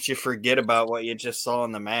 it helps you forget about what you just saw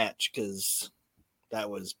in the match because that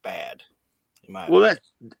was bad. I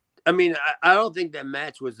don't think that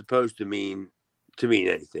match was supposed to mean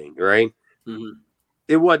anything, right? Mm-hmm.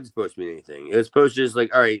 It wasn't supposed to mean anything. It was supposed to just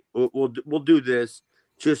like, all right, we'll do this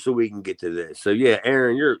just so we can get to this. So yeah,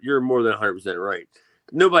 Aaron, you're more than 100% right.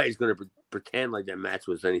 Nobody's going to pretend like that match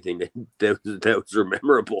was anything that was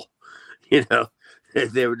memorable.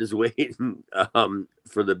 They were just waiting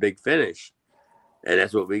for the big finish. And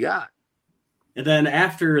that's what we got. And then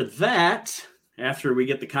after that, after we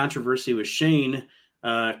get the controversy with Shane,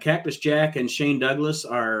 Cactus Jack and Shane Douglas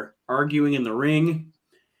are arguing in the ring.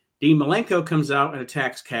 Dean Malenko comes out and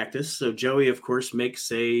attacks Cactus. So Joey, of course, makes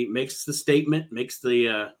the statement, makes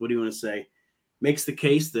the what do you want to say? makes the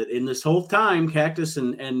case that in this whole time, Cactus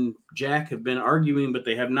and Jack have been arguing, but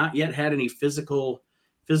they have not yet had any physical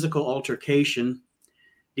altercation.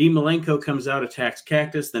 Dean Malenko comes out, attacks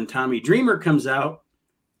Cactus. Then Tommy Dreamer comes out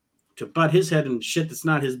to butt his head in shit that's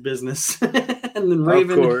not his business. And then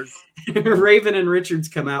Raven and Richards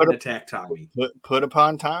come out and attack Tommy. Put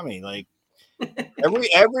upon Tommy. Like,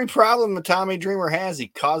 every problem that Tommy Dreamer has, he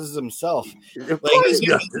causes himself. Like, he's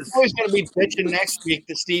always going to be bitching next week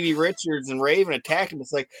that Stevie Richards and Raven attacked him.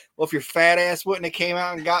 It's like, well, if your fat ass wouldn't have came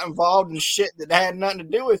out and got involved in shit that had nothing to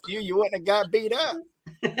do with you, you wouldn't have got beat up.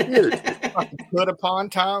 Put upon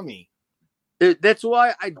Tommy. That's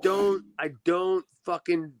why I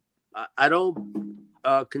don't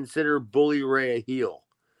consider Bully Ray a heel.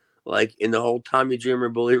 Like in the whole Tommy Dreamer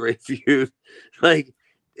Bully Ray feud. Like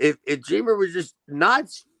if Dreamer was just not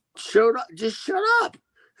showed up, just shut up.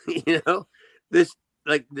 You know, this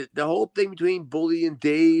like the whole thing between Bully and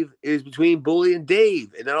Dave is between Bully and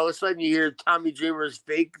Dave, and then all of a sudden you hear Tommy Dreamer's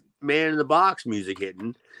fake Man in the Box music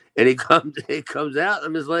hitting, and he comes out.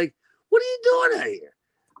 I'm just like, what are you doing out here?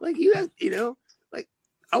 Like you have, you know, like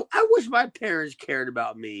I wish my parents cared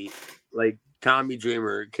about me like Tommy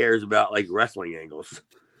Dreamer cares about like wrestling angles.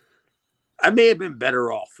 I may have been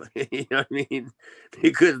better off, you know what I mean?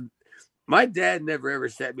 Because my dad never ever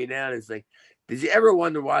sat me down and like, did you ever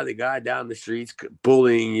wonder why the guy down the street's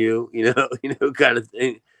bullying you? You know, kind of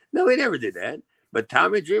thing. No, he never did that. But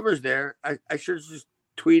Tommy Dreamer's there. I sure just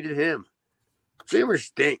tweeted him. Dreamer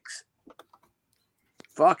stinks.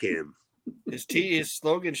 Fuck him. His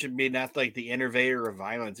slogan should be not like the innovator of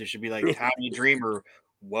violence. It should be like Tommy Dreamer,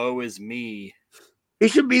 woe is me. He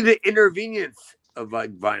should be the intervenience of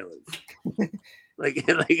like violence. like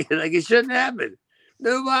it shouldn't happen.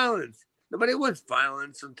 No violence. Nobody wants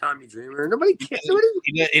violence from Tommy Dreamer. Nobody cares.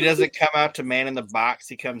 He doesn't come out to Man in the Box.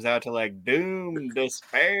 He comes out to like doom,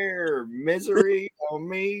 despair, misery on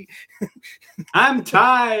me. I'm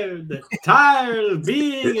tired of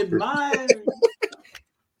being admired.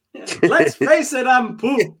 Let's face it, I'm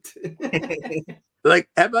pooped. Like,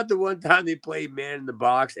 how about the one time they played Man in the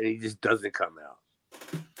Box and he just doesn't come out?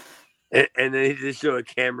 And then he just show a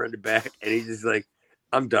camera in the back and he's just like,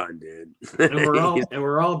 I'm done, dude. And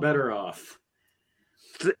we're all better off.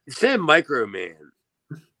 Send Microman.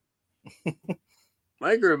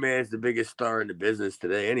 Microman's the biggest star in the business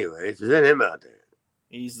today anyway. So send him out there.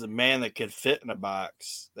 He's the man that could fit in a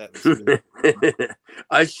box.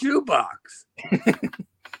 A shoebox.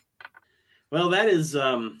 Well, that is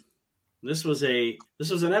this was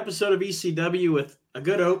an episode of ECW with a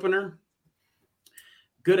good opener,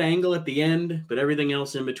 good angle at the end, but everything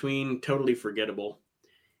else in between totally forgettable.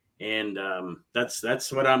 And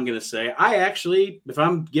that's what I'm gonna say. I actually, if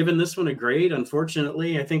I'm giving this one a grade,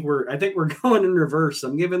 unfortunately, I think we're going in reverse.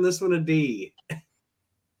 I'm giving this one a D.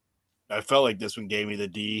 I felt like this one gave me the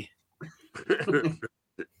D.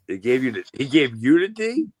 He gave you the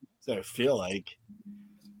D? So I feel like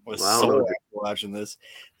I was so watching this.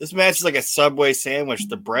 This match is like a Subway sandwich.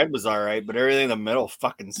 The bread was all right, but everything in the middle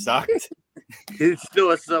fucking sucked. It's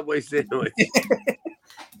still a Subway sandwich.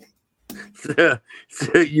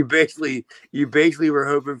 So you basically were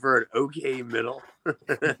hoping for an okay middle.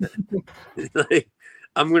 Like,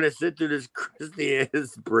 I'm gonna sit through this crusty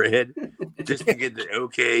ass bread just to get the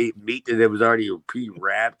okay meat that was already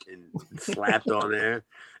pre-wrapped and slapped on there.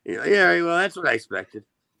 You know, yeah, well, that's what I expected.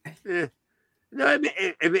 Yeah. No,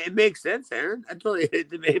 it makes sense, Aaron. I tell you,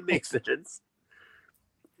 it makes sense.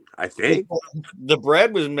 I think the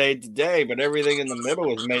bread was made today, but everything in the middle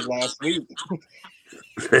was made last week.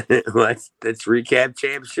 Well, that's recap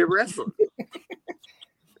championship wrestling.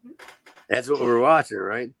 That's what we're watching,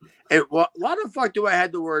 right? And why the fuck do I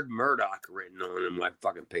have the word Murdoch written on in my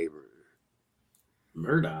fucking paper?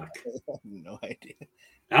 Murdoch? I have no idea.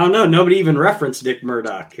 I don't know. Nobody even referenced Dick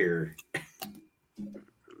Murdoch here.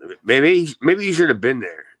 Maybe you should have been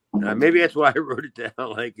there. Maybe that's why I wrote it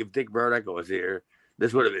down. Like, if Dick Murdoch was here,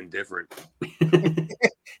 this would have been different. I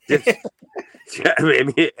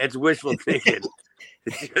mean, it's wishful thinking.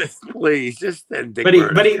 Please, just send Dick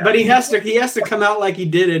Murdoch. But he has to come out like he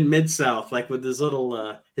did in Mid-South, like with his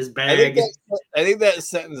little his bag. I think that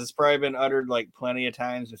sentence has probably been uttered like plenty of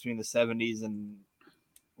times between the 70s and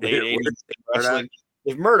late 80s wrestling.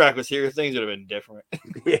 If Murdoch was here, things would have been different.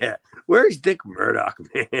 Yeah. Where's Dick Murdoch,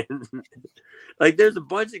 man? Like, there's a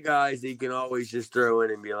bunch of guys that you can always just throw in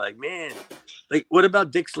and be like, man, like, what about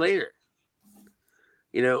Dick Slater?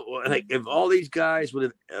 You know, like, if all these guys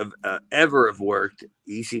would have ever worked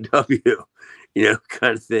ECW, you know,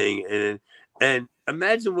 kind of thing. And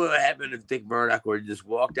imagine what would happen if Dick Murdoch would have just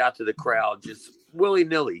walked out to the crowd, just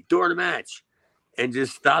willy-nilly during the match and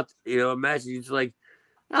just stopped, you know, imagine he's like,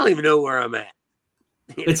 I don't even know where I'm at.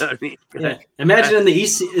 You It's- know what I mean? Yeah. Imagine in the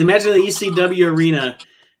ECW arena,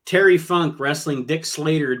 Terry Funk wrestling Dick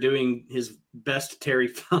Slater doing his best Terry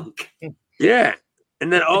Funk. Yeah.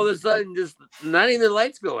 And then all of a sudden, just not even the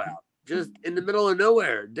lights go out. Just in the middle of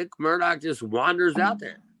nowhere, Dick Murdoch just wanders out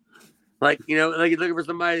there. Like, you know, like he's looking for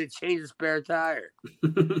somebody to change a spare tire.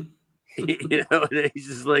 You know, and he's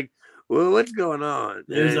just like, well, what's going on?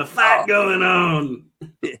 There's And, a fight going on.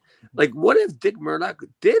 Like, what if Dick Murdoch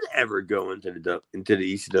did ever go into the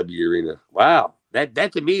ECW arena? Wow. That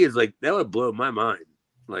to me is like, that would blow my mind.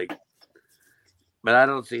 Like, but I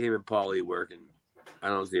don't see him and Paulie working. I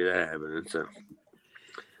don't see that happening. So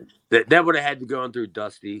that would have had to go on through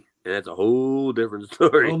Dusty, and that's a whole different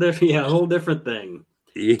story. Whole different thing.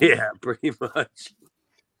 Yeah, pretty much.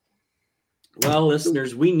 Well,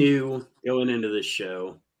 listeners, we knew going into this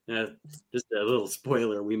show, just a little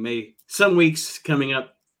spoiler, some weeks coming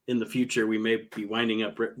up in the future, we may be winding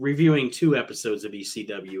up reviewing 2 episodes of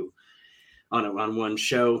ECW on one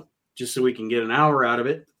show, just so we can get an hour out of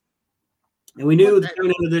it. And we knew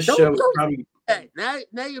going into this show was probably... Hey,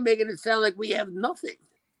 now you're making it sound like we have nothing.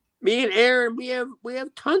 Me and Aaron, we have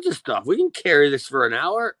tons of stuff. We can carry this for an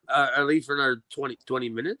hour, at least for another 20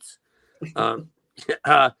 minutes. We can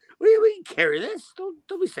carry this.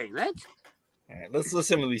 Don't be saying that. All right, let's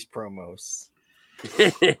listen to these promos.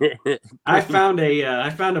 I found a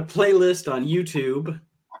playlist on YouTube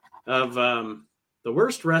of the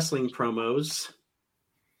worst wrestling promos,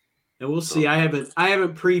 and we'll see. I haven't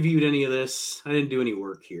previewed any of this. I didn't do any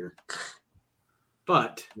work here,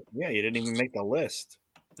 but yeah, you didn't even make the list.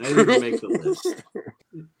 I didn't even make the list.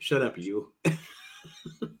 Shut up, you.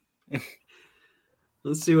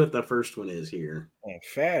 Let's see what the first one is here. Yeah,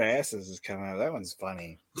 Fat Asses is coming out. That one's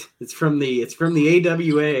funny. It's from the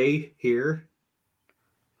AWA here.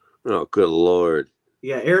 Oh, good Lord.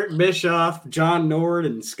 Yeah, Eric Bischoff, John Nord,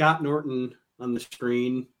 and Scott Norton on the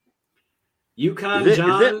screen. Yukon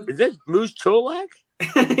John. Is that Moose Cholak?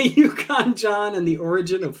 Yukon John and the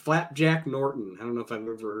origin of Flapjack Norton. I don't know if I've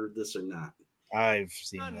ever heard this or not. I've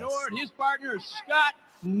seen this. Norton, his partner is Scott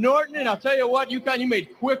Norton, and I'll tell you what, Yukon, you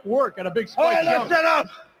made quick work at a big spike. Hey, let's set up.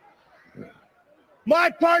 My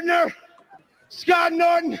partner, Scott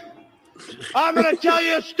Norton, I'm going to tell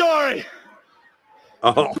you a story.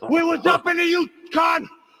 Oh. We was up in the Yukon.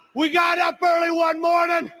 We got up early one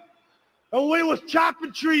morning, and we was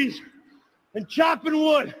chopping trees and chopping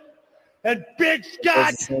wood. And Big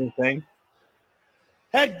Scott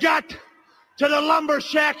had got to the lumber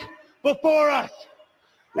shack before us.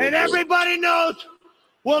 And everybody knows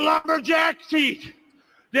what lumberjacks eat.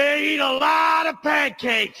 They eat a lot of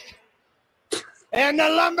pancakes. And the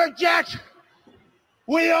lumberjacks,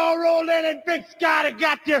 we all rolled in, and Big Scott had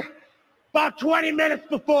got there about 20 minutes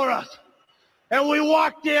before us. And we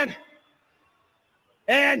walked in,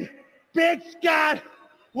 and Big Scott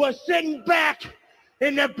was sitting back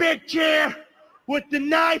in the big chair with the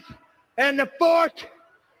knife and the fork,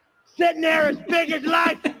 sitting there as big as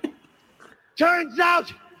life. Turns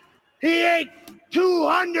out he ate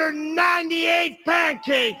 298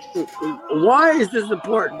 pancakes. Why is this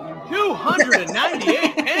important?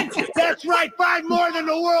 298 pancakes? That's right, 5 more than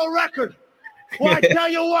the world record. Well, I tell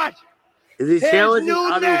you what. Is he challenging new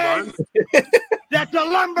Otto name Bunn? that the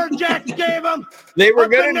lumberjacks gave him. They were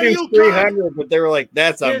up going in to the do Yukon 300, but they were like,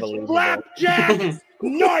 that's is unbelievable. Flapjack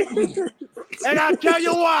Norton. And I'll tell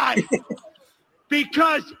you why.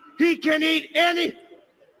 Because he can eat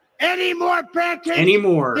any more pancakes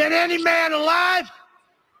than any man alive.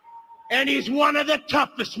 And he's one of the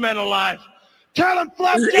toughest men alive. Tell him,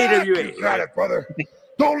 Flapjack. You got it, brother.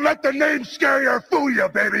 Don't let the name scare you or fool you,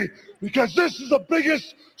 baby. Because this is the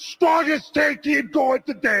biggest, strongest tag team going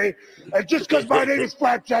today. And just because my name is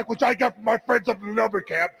Flapjack, which I got from my friends up in the number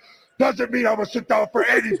camp, doesn't mean I'm going to sit down for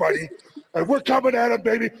anybody. And we're coming at him,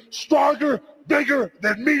 baby. Stronger, bigger,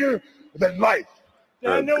 than meaner, than life.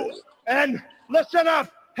 And listen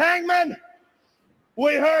up, Hangman.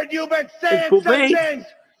 We heard you've been saying some things.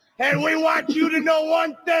 And we want you to know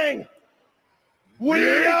one thing. We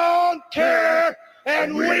don't care.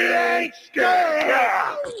 And we ain't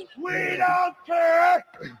scared. We don't care.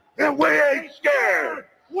 And we ain't scared.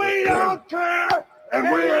 We don't care.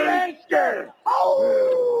 And we ain't scared.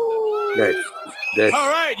 Oh. That's all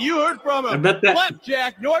right, you heard from him.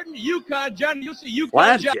 Flapjack Norton, Yukon John. You'll see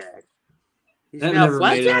Yukon John. That never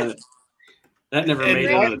made it. That never made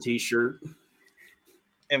it on a T-shirt.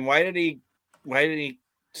 And why did he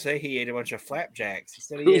say he ate a bunch of flapjacks? He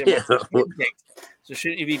said he ate a bunch of pancakes. So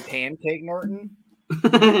shouldn't he be Pancake Norton?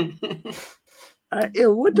 What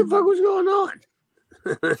the fuck was going on?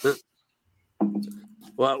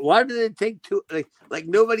 Well, why did it take two? Like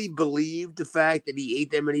nobody believed the fact that he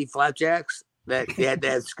ate that many flapjacks. that they had to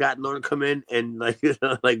have Scott Norton come in and like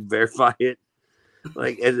like verify it,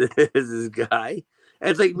 like as this guy. And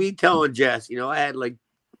it's like me telling Jess, I had like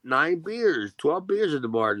 12 beers at the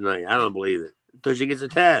bar tonight. I don't believe it until she gets a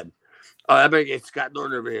tab. Oh, I better get Scott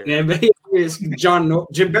Norton over here. Yeah, but it's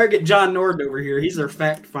Jim better get John Norton over here. He's our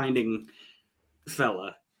fact-finding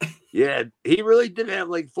fella. Yeah, he really did have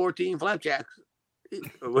like 14 flapjacks.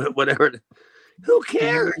 Whatever. Who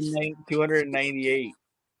cares? 298.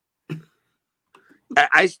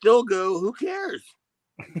 I still go, who cares?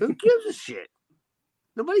 Who gives a shit?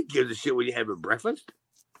 Nobody gives a shit when you have a breakfast.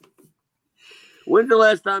 When's the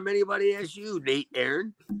last time anybody asked you, Nate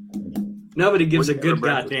Aaron? Nobody gives a good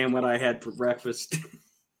goddamn what I had for breakfast.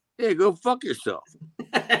 Yeah, go fuck yourself.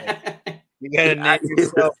 You gotta name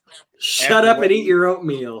yourself. Shut up and eat your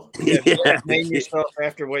oatmeal. Yeah, name yourself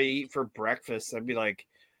after what you eat for breakfast. I'd be like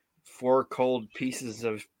 4 cold pieces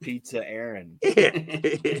of pizza, Aaron. Yeah.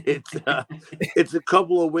 It's a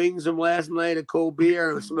couple of wings from last night, a cold beer,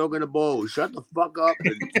 and I'm smoking a bowl. Shut the fuck up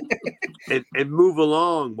and move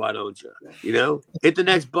along, why don't you? Hit the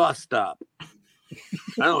next bus stop.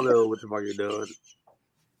 I don't know what the fuck you're doing.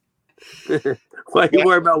 Why you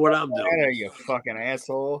worry about what I'm doing? You fucking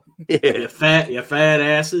asshole. Yeah. You fat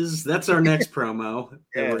asses. That's our next promo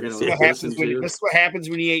that we're gonna listen to. This is what happens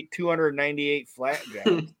when you ate 298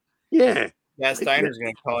 flapjacks. Yeah. That Steiner's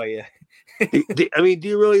gonna call you. I mean, do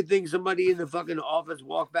you really think somebody in the fucking office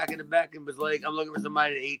walked back in the back and was like, "I'm looking for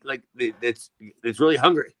somebody to eat like that's really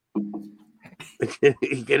hungry"? Can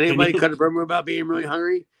anybody cut a promo about being really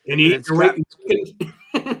hungry? And eat your weight.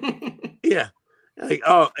 Yeah. Like,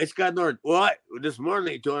 oh, it's Scott Norton. What? This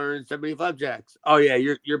morning, 270 flapjacks. Oh yeah,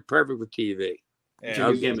 you're perfect with TV.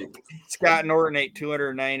 Yeah, gimmick. Scott Norton ate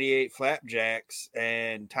 298 flapjacks,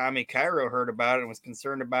 and Tommy Cairo heard about it and was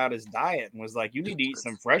concerned about his diet and was like, "You need to eat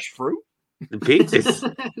some fresh fruit and peaches."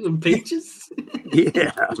 Some peaches.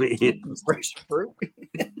 Yeah, I mean, fresh fruit.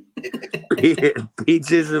 Yeah,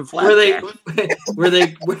 peaches and flapjacks. Were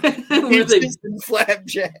they peaches and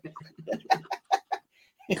flapjacks?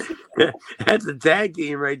 That's a tag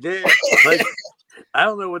team right there. Like, I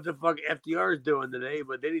don't know what the fuck FDR is doing today,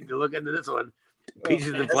 but they need to look into this one.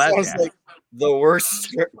 Peaches and flapjacks. Sounds like the worst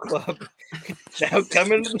strip club. Now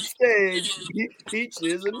coming to the stage,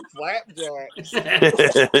 peaches and flapjacks.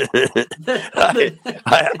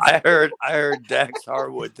 I heard Dax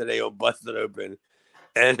Harwood today on Busted Open,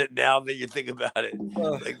 and now that you think about it,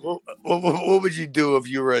 like what would you do if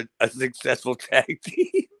you were a successful tag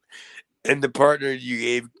team? And the partner you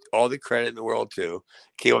gave all the credit in the world to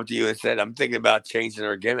came up to you and said, "I'm thinking about changing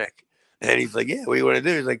our gimmick." And he's like, "Yeah, what do you want to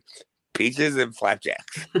do?" He's like, "Peaches and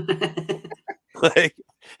flapjacks." Like,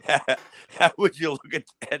 how would you look at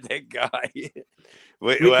that guy?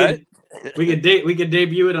 Wait, what? We could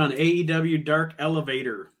debut it on AEW Dark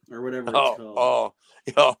Elevator or whatever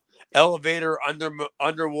it's called. Elevator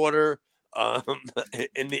underwater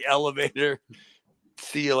in the elevator.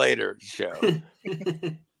 See you later show.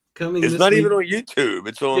 It's not even on YouTube.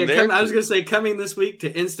 It's on there. I was gonna say coming this week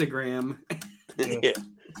to Instagram. Yeah.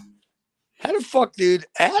 How the fuck, dude?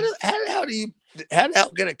 How can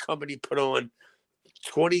a company put on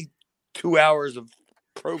 22 hours of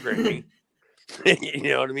programming? You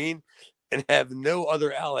know what I mean? And have no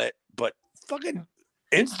other outlet but fucking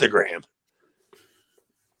Instagram.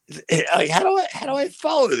 Like, how do I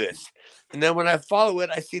follow this? And then when I follow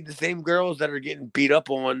it, I see the same girls that are getting beat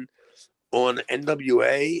up on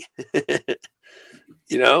NWA, and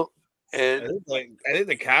I think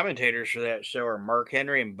the commentators for that show are Mark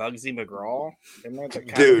Henry and Bugsy McGraw.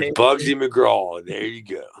 Dude, Bugsy McGraw. There you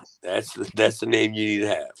go. That's the name you need to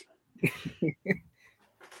have.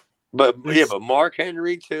 but Mark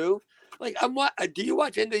Henry too. Like, do you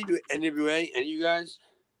watch NWA? Any of you guys?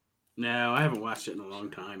 No, I haven't watched it in a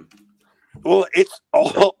long time. Well, it's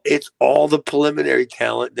all the preliminary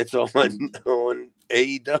talent that's on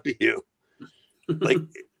AEW.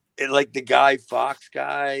 Like the Guy Fox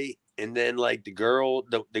guy, and then like the girl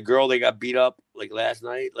they got beat up like last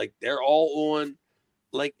night. Like, they're all on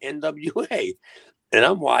like NWA, and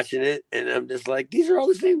I'm watching it, and I'm just like, they're all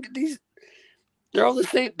the same. They're all the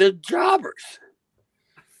same. They're jobbers.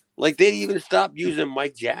 Like, they didn't even stop using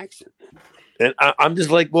Mike Jackson, and I'm just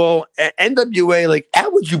like, well, at NWA, like,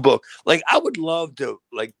 how would you book? Like, I would love to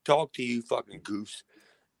like talk to you, fucking Goose,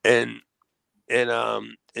 and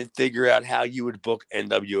figure out how you would book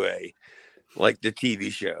NWA, like the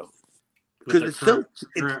TV show, because it's so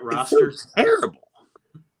terrible.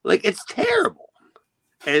 Like, it's terrible,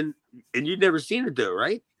 and you've never seen it though,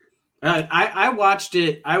 right? I watched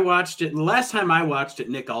it. The last time I watched it,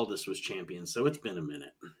 Nick Aldis was champion, so it's been a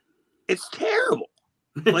minute. It's terrible.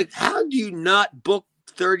 Like, how do you not book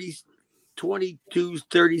 22,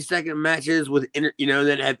 30-second matches with,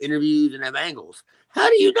 then have interviews and have angles. How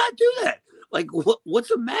do you not do that? Like, what's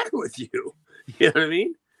the matter with you? You know what I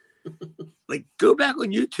mean? Like, go back on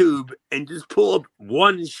YouTube and just pull up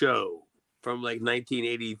one show from like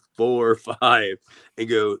 1984 or 5 and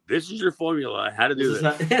go, this is your formula, how to do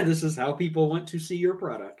this. This is how people want to see your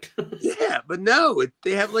product. Yeah, but no,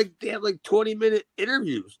 they have like 20-minute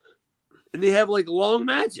interviews and they have like long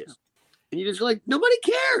matches. And you're just like, nobody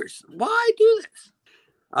cares. Why do this?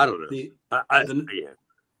 I don't know. Yeah.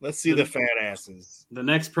 Let's see the fat asses. The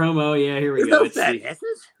next promo, here we go.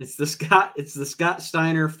 Asses? It's the Scott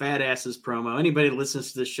Steiner fat asses promo. Anybody that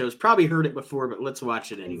listens to this show's probably heard it before, but let's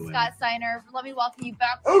watch it anyway. Scott Steiner, let me welcome you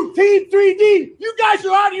back. Oh, Team 3D, you guys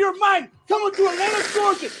are out of your mind. Coming to Atlanta,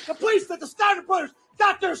 Georgia, the place that the Steiner brothers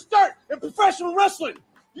got their start in professional wrestling.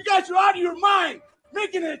 You guys are out of your mind,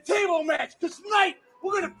 making it a table match, because tonight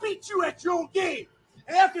we're going to beat you at your own game.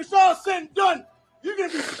 And after it's all said and done, you're going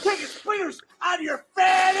to be taking splinters out of your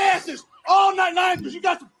fat asses all night long because you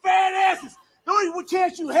got some fat asses. The only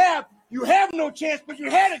chance you have no chance, but you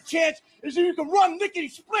had a chance, is if you can run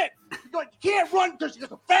lickety-split. You can't run because you got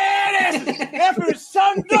some fat asses. After it's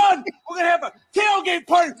done, we're going to have a tailgate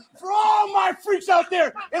party for all my freaks out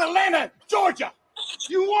there in Atlanta, Georgia.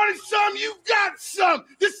 You wanted some, you got some.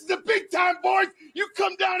 This is the big time, boys. You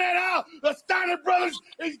come down that aisle, the Steiner brothers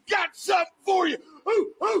has got something for you.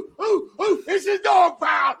 Ooh, ooh, ooh, ooh, it's a dog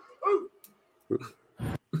pound. Ooh.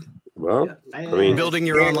 Well, I mean, building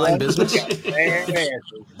your online business.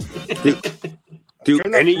 Do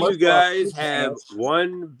any of you guys have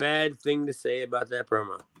one bad thing to say about that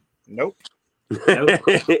promo? Nope.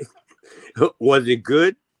 Was it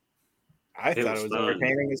good? I thought it was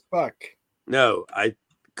entertaining as fuck. No,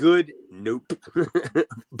 good. Nope.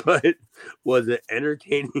 But was it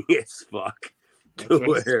entertaining as fuck? To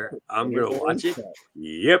where I'm gonna watch it?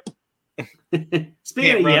 Yep.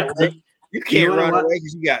 Speaking of yep, you can't run away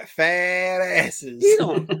because you got fat asses. He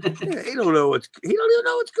don't know what's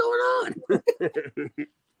going on.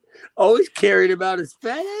 Always caring about his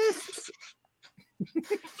fat asses.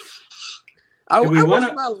 I wish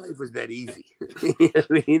my life was that easy. You know what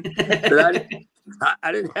I mean? But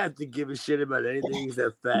I didn't have to give a shit about anything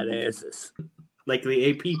except fat asses. Like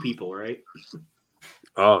the AP people, right?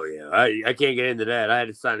 Oh yeah, I can't get into that. I had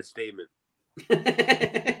to sign a statement.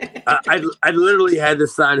 I literally had to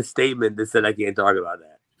sign a statement that said I can't talk about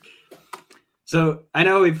that. So I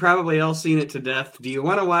know we've probably all seen it to death. Do you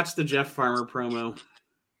want to watch the Jeff Farmer promo?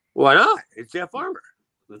 Why not? It's Jeff Farmer.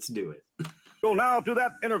 Let's do it. So now to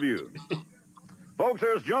that interview. Folks,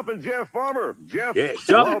 there's Jumpin' Jeff Farmer. Jeff,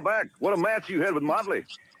 back. What a match you had with Motley.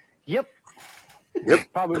 Yep.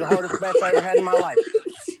 Probably the hardest match I ever had in my life.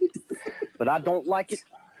 But I don't like it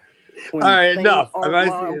when all right, enough.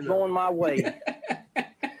 Aren't going my way.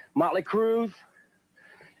 Motley Cruz,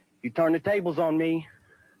 you turn the tables on me.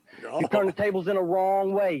 No. You turn the tables in a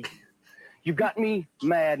wrong way. You got me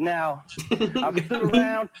mad now. I've stood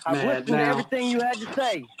around. I've listened to everything you had to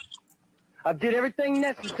say. I did everything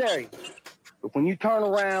necessary. But when you turn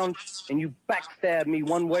around and you backstab me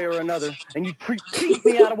one way or another, and you cheat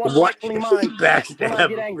me out of what's rightfully mine, then I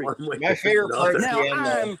get angry. My favorite part is now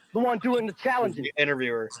I'm the one doing the challenging. The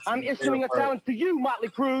interviewer. I'm issuing a challenge to you, Motley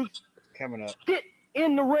Cruz. Coming up. Get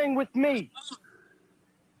in the ring with me.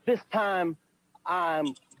 This time,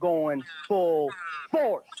 I'm going full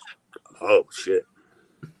force. Oh, shit.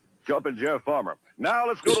 Jumpin' Jeff Farmer. Now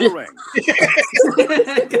let's go to the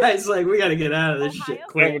ring. Guys, we got to get out of this shit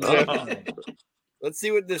quick. Let's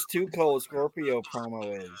see what this Too Cold Scorpio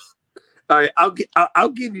promo is. All right, I'll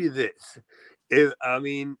give you this. Is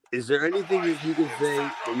there anything that you can say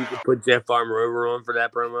that you can put Jeff Farmer over on for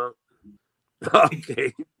that promo?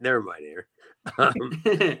 Okay, never mind here.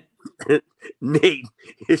 Nate,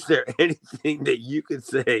 is there anything that you could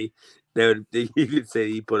say that you could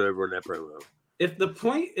say he put over on that promo? If the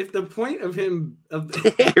point of him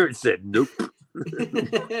Aaron said nope.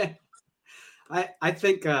 I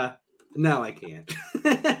think no, I can't.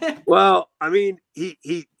 Well, I mean,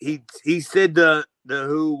 he said the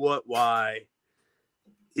who, what, why.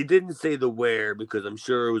 He didn't say the where because I'm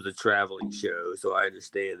sure it was a traveling show, so I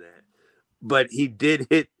understand that. But he did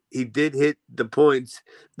hit the points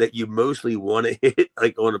that you mostly want to hit,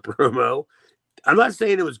 like on a promo. I'm not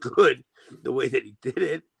saying it was good the way that he did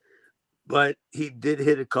it, but he did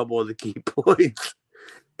hit a couple of the key points.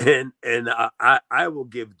 And I will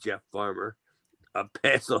give Jeff Farmer a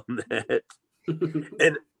pass on that.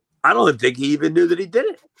 And I don't think he even knew that he did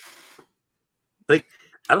it. Like,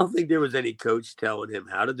 I don't think there was any coach telling him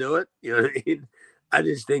how to do it. You know what I mean? I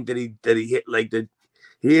just think that he hit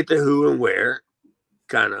he hit the who and where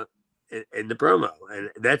kind of in the promo. And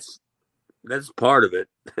that's That's part of it.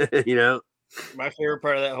 You know. My favorite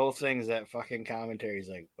part of that whole thing is that fucking commentary. He's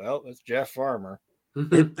like, "Well, it's Jeff Farmer."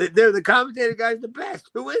 They're the commentator guy's the best.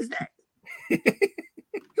 Who is that?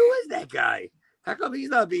 Who is that guy? How come he's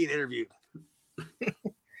not being interviewed?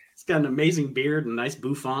 He's got an amazing beard and nice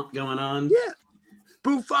bouffant going on. Yeah,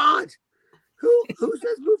 bouffant. Who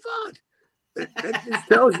says bouffant? That just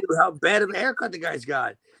tells you how bad of a haircut the guy's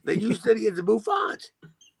got. That you said he has a bouffant.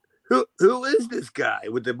 Who is this guy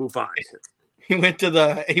with the bouffant? He went to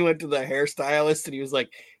the hairstylist and he was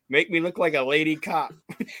like, "Make me look like a lady cop."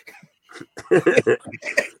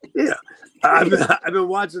 Yeah, I've been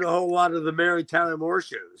watching a whole lot of the Mary Tyler Moore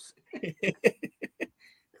shows.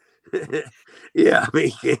 Yeah, I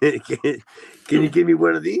mean, can you give me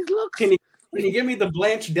one of these looks? Can you give me the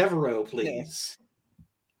Blanche Devereaux, please?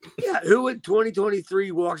 Yeah, who in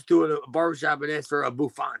 2023 walks to a barbershop and asks for a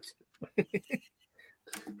bouffant?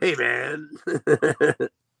 Hey, man.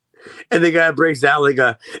 And the guy breaks out like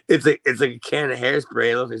it's like a can of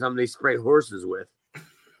hairspray. It looks like something they spray horses with.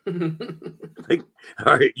 Like,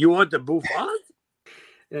 all right, you want the bouffant?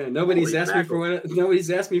 Yeah, nobody's asked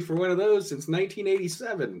me for one of those since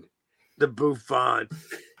 1987. The bouffant.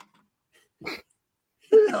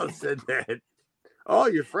 Who else said that? Oh,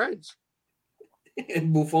 you're French.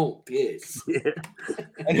 Bouffant, yes. Yeah.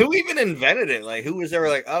 And who even invented it? Like, who was ever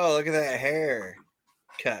like, "Oh, look at that hair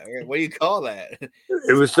cut"? What do you call that?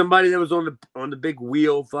 It was somebody that was on the big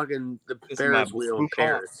wheel, fucking the Ferris wheel in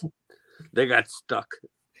Paris. They got stuck,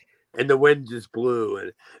 and the wind just blew,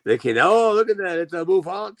 and they came. Oh, look at that! It's a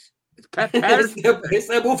bouffant. It's Pat Patterson. It's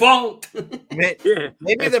a bouffant. Yeah.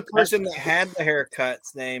 Maybe the person that had the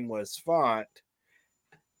haircut's name was Font,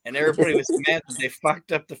 and everybody was mad that they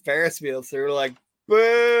fucked up the Ferris wheel. So they were like,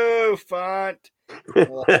 "Boo, Font!"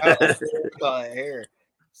 Like, hair.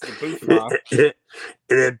 It's the bouffant.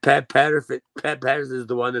 And then Pat Patterson is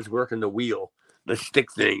the one that's working the wheel, the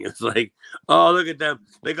stick thing. It's like, oh, look at them.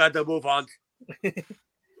 They got the bouffant.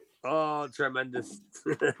 Oh, tremendous.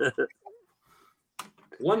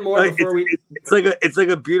 One more before it's like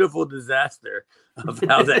a beautiful disaster of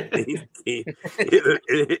how that name came.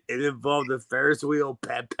 It involved a Ferris wheel,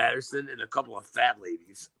 Pat Patterson, and a couple of fat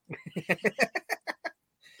ladies.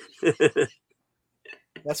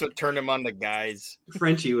 That's what turned him on to guys.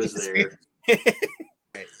 Frenchie was there.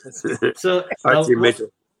 So Archie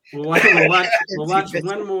Mitchell. We'll watch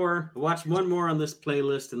one more. We'll watch one more on this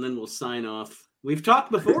playlist, and then we'll sign off. We've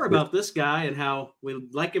talked before about this guy and how we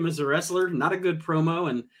like him as a wrestler. Not a good promo.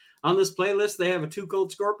 And on this playlist, they have a Too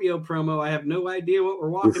Cold Scorpio promo. I have no idea what we're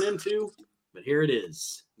walking into, but here it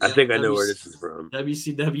is. I think I know where this is from.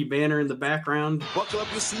 WCW banner in the background. Buckle up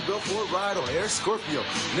your seatbelt for a ride on Air Scorpio.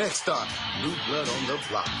 Next up, New Blood on the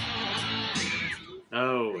Block.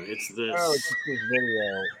 Oh, it's this. Oh, it's this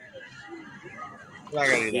video. I'm not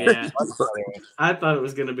gonna do that. Yeah. I thought it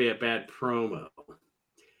was going to be a bad promo.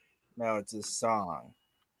 No, it's a song.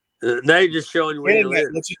 Now you're just showing where you live.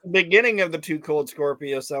 It's the beginning of the Too Cold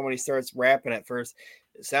Scorpio song when he starts rapping at first.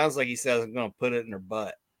 It sounds like he says, "I'm going to put it in her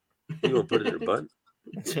butt." You going to put it in her butt?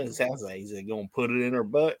 That's what it sounds like. He's like, "Going to put it in her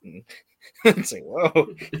butt." And it's like,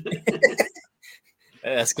 whoa.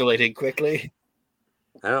 That escalated quickly.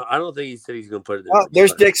 I don't think he said he's going to put it in her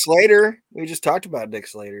there's butt. Dick Slater. We just talked about Dick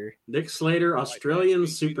Slater. Dick Slater, Australian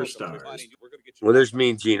superstars. Well, there's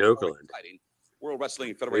Mean Gene Okerlund. World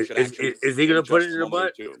Wrestling Federation is he going to put it in her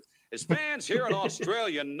butt? His fans here in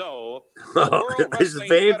Australia know. His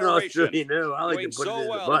fans in Australia know. I like to put it in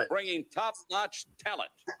the butt. Bringing top-notch talent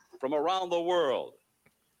from around the world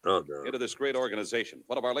into this great organization.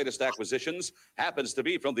 One of our latest acquisitions happens to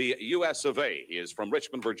be from the U.S. of A. He is from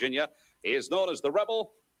Richmond, Virginia. He is known as the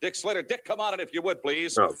Rebel. Dick Slater. Dick, come on in if you would,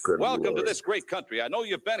 please. Welcome to this great country. I know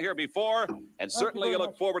you've been here before, and certainly you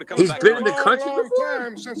look forward to coming back. He's been in the country before. Long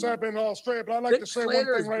time since I've been in Australia, but I'd like to say one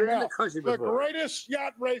thing right now. The greatest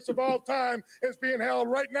yacht race of all time is being held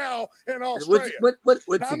right now in Australia. What's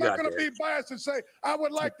now, I'm not going to be biased and say I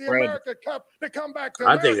would like the America Cup to come back to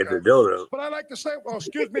America. I think it's a dildo. But I like to say, well,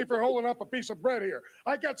 excuse me for holding up a piece of bread here.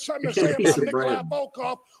 I got something to say about Nikolai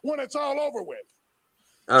Volkov when it's all over with.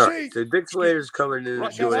 All right, so Dick Slater's coming in to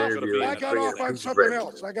do an interview. I got off on something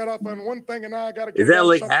else. I got off on one thing, and now I got to get Is that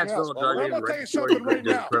like Hacksaw Judge? I'm going to tell you something right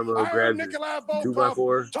now. I heard Nikolai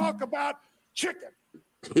Volkov talk about chicken.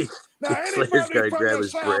 Now, anybody from the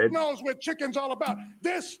South knows what chicken's all about.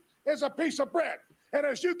 This is a piece of bread. And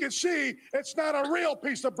as you can see, it's not a real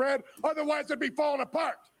piece of bread. Otherwise, it'd be falling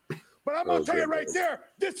apart. But I'm going to tell you right there,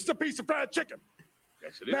 this is a piece of fried chicken.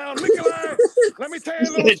 Now, Nikolai, let me tell you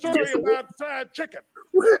a little story about fried chicken.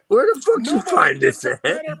 Where the fuck you find this at?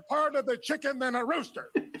 Better part of the chicken than a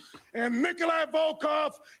rooster. And Nikolai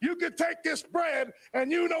Volkov, you can take this bread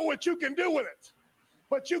and you know what you can do with it.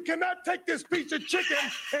 But you cannot take this piece of chicken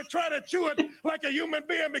and try to chew it like a human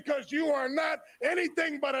being because you are not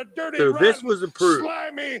anything but a dirty, So rotten, this was approved.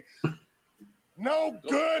 slimy, no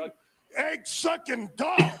good, egg-sucking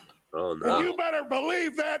dog. Oh, no. You better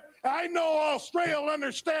believe that. I know Australia will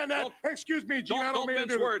understand that. Excuse me, Gene. I don't mean to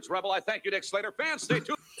mince do words, Rebel. I thank you, Dick Slater. Fans, stay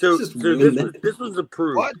tuned. So this was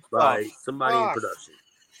approved What by the somebody in fuck? production.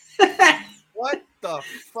 What the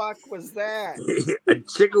fuck was that? A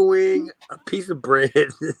chicken wing, a piece of bread.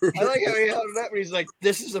 I like how he held it up and he's like,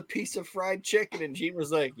 "This is a piece of fried chicken," and Gene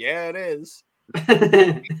was like, "Yeah, it is."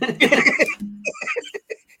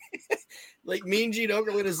 Like Mean Gene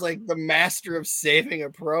Okerlund is like the master of saving a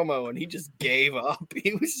promo, and he just gave up.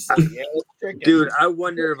 He was just like, "Yeah, it's chicken." Dude, I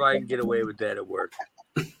wonder if I can get away with that at work.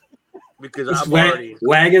 Because Just I'm already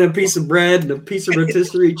wagging a piece of bread and a piece of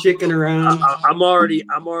rotisserie chicken around. I'm already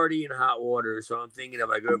in hot water, so I'm thinking if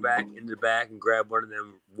I go back in the back and grab one of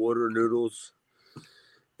them water noodles,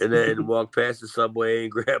 and then walk past the Subway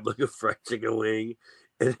and grab like a fried chicken wing,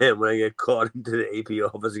 and then when I get caught into the AP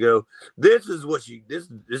office, I go, "This is what I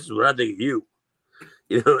think of you,"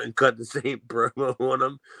 and cut the same promo on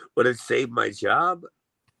him, but it saved my job.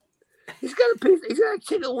 He's got a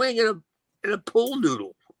chicken wing and a pool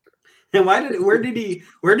noodle. And where did he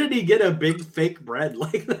get a big fake bread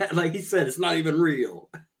like that? Like he said, it's not even real.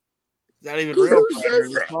 It's not even real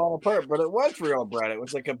bread. It's falling apart, but it was real bread. It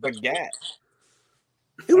was like a baguette.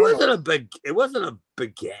 It wasn't a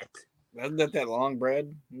baguette. Wasn't that long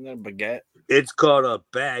bread? Isn't that a baguette? It's called a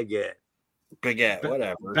baguette. Baguette,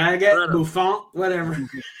 whatever. Baguette, bouffant, whatever.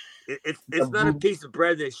 It's not a piece of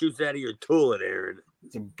bread that shoots out of your toilet, Aaron.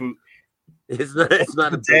 It's a boot. It's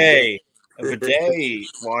not a bidet. A bidet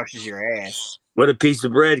washes your ass. But a piece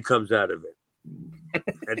of bread comes out of it.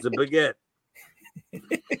 That's a baguette.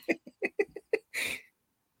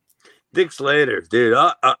 Dick Slater, dude.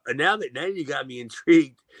 Now that you got me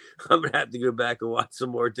intrigued, I'm gonna have to go back and watch some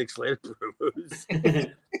more Dick Slater promos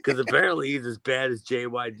because apparently he's as bad as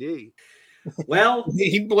JYD. Well,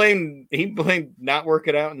 he blamed not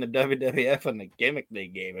working out in the WWF on the gimmick they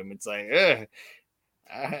gave him. It's like, ugh.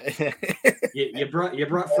 You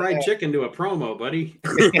brought fried chicken to a promo, buddy.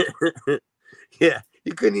 Yeah,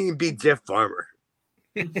 you couldn't even beat Jeff Farmer.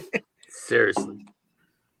 Seriously.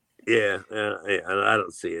 Yeah, I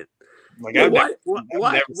don't see it. Like,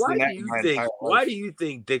 why do you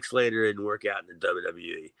think Dick Slater didn't work out in the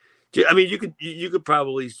WWE? I mean, you could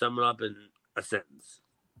probably sum it up in a sentence.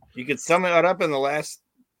 You could sum it up in the last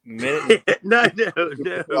minute. No.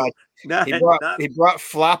 He brought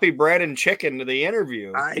floppy bread and chicken to the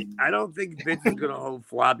interview. I don't think Vince is going to hold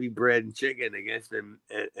floppy bread and chicken against him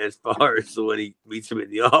as far as when he meets him in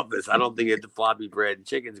the office. I don't think that the floppy bread and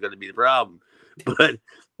chicken is going to be the problem. But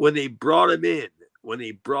when they brought him in,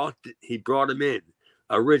 he brought him in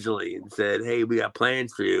originally and said, "Hey, we got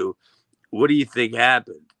plans for you. What do you think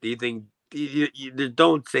happened? Do you think you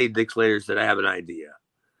don't say Dick Slater said I have an idea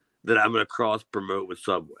that I'm going to cross promote with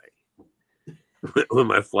Subway with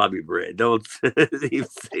my floppy bread. Don't even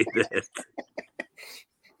say that."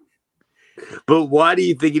 But why do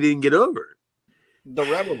you think he didn't get over? The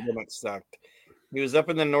Rebel gimmick sucked. He was up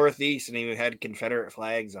in the Northeast and he had Confederate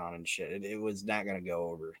flags on and shit. It was not going to go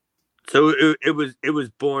over. So it was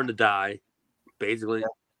born to die, basically.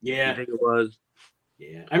 Yeah, you think it was.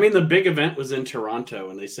 Yeah, I mean the big event was in Toronto,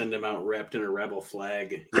 and they send him out wrapped in a Rebel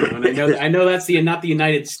flag. And I know that's not the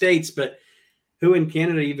United States, but who in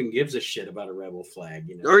Canada even gives a shit about a Rebel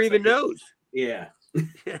flag? Or even knows? Yeah.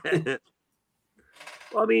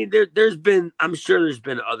 Well, I mean, I'm sure there's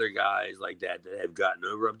been other guys like that have gotten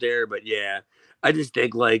over up there, but yeah, I just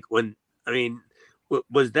think like was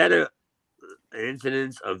that an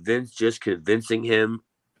incidence of Vince just convincing him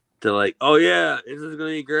to like, oh yeah, this is gonna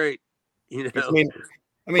be great. I mean,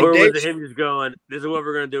 or was it him just going, "This is what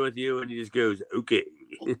we're going to do with you," and he just goes, "Okay."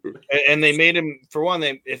 And they made him, for one,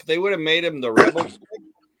 if they would have made him the Rebel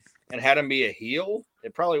and had him be a heel,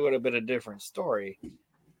 it probably would have been a different story,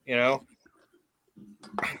 I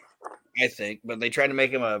think. But they tried to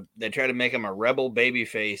make him a Rebel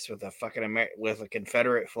babyface with a fucking with a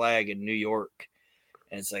Confederate flag in New York,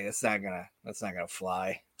 and it's like that's not gonna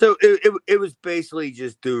fly. So it was basically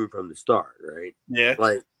just doomed from the start, right? Yeah,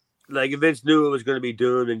 Like if Vince knew it was going to be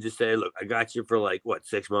doomed and just say, "Look, I got you for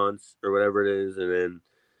 6 months or whatever it is," and then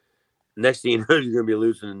next thing you know, you're going to be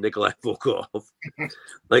losing to Nikolai Volkov.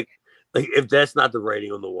 like if that's not the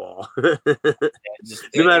writing on the wall, no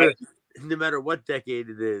matter what decade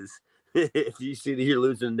it is, if you see that you're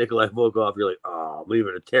losing Nikolai Volkov, you're like, oh, I'm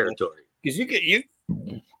leaving the territory. Because you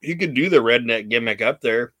could do the redneck gimmick up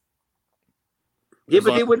there. Yeah,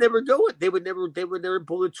 but they would never go it. They would never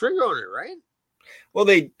pull the trigger on it, right? Well,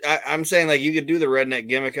 I'm saying like you could do the redneck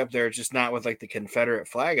gimmick up there, just not with like the Confederate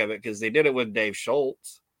flag of it, because they did it with Dave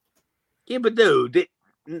Schultz. Yeah, but no.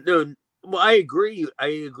 Well, I agree. I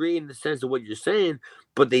agree in the sense of what you're saying,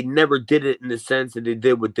 but they never did it in the sense that they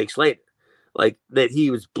did with Dick Slater, like that he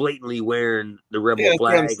was blatantly wearing the rebel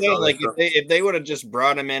flag. Like if they would have just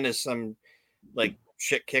brought him in as some like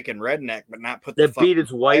shit kicking redneck, but not put that beat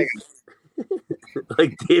his wife,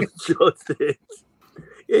 like David Schultz did.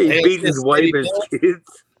 Yeah, he beat his wife and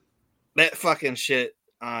kids. That fucking shit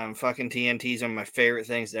on fucking TNT is one of my favorite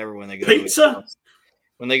things ever when they go pizza.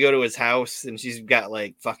 When they go to his house and she's got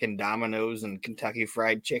like fucking Domino's and Kentucky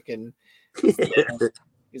Fried Chicken.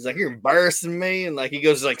 He's like, you're embarrassing me. And like, he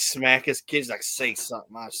goes to like smack his kids, like, say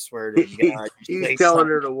something. I swear to God. He's telling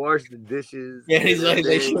her to wash the dishes. Yeah, he's like,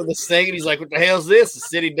 they show the sink and he's like, what the hell's this? A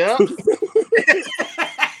city dump?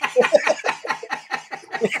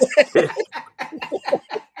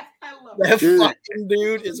 That fucking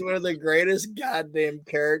dude is one of the greatest goddamn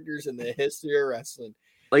characters in the history of wrestling.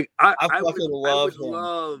 Like I fucking love him.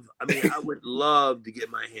 I would love to get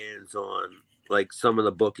my hands on like some of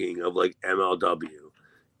the booking of like MLW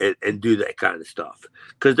and do that kind of stuff.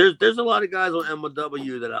 Because there's a lot of guys on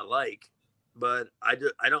MLW that I like, but I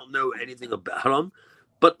don't know anything about them.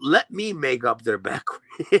 But let me make up their background.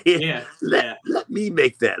 Let me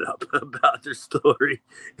make that up about their story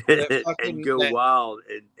and go wild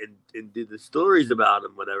and do the stories about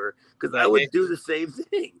them, whatever. Because I would do the same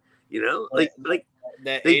thing, you know, like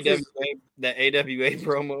that AWA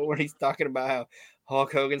promo when he's talking about how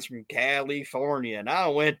Hulk Hogan's from California and I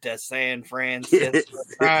went to San Francisco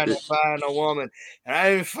trying to find a woman and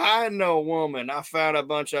I didn't find no woman. I found a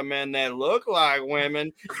bunch of men that look like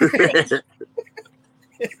women.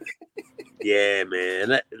 Yeah,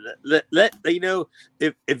 man. Let you know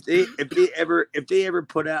if they ever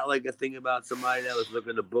put out like a thing about somebody that was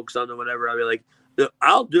looking to book something or whatever, I'll be like,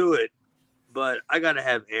 I'll do it, but I gotta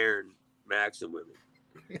have Aaron Maxson with me.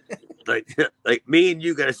 like me and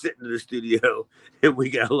you gotta sit in the studio and we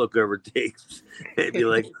gotta look over tapes and be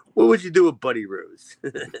like, what would you do with Buddy Rose?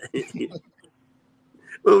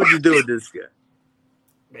 What would you do with this guy?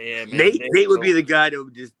 Man, Nate would be the guy that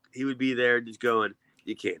would be there just going,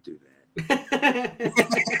 you can't do that.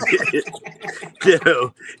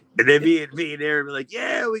 So, and then me and Aaron were like,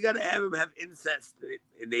 yeah, we gotta have him have incest,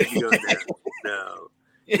 and Nate be going, no.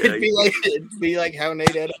 It'd be like how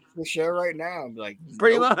Nate edits the show right now. I'd be like,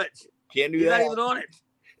 pretty much. Can't do He's that. Not even on it.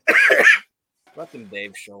 Fucking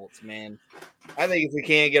Dave Schultz, man. I think if we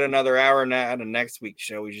can't get another hour now on next week's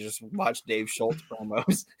show, we should just watch Dave Schultz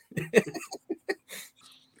promos.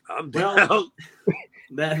 I'm down.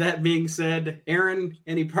 That being said, Aaron,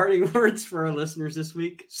 any parting words for our listeners this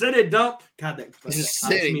week? City dump. God, the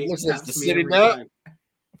city dump. Time.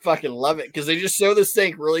 Fucking love it because they just show the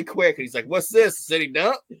sink really quick. And he's like, "What's this? City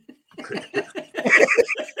dump?"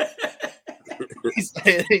 he's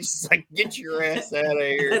just like, "Get your ass out of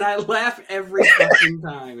here!" And I laugh every fucking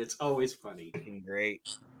time. It's always funny. Great.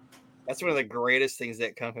 That's one of the greatest things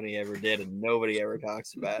that company ever did, and nobody ever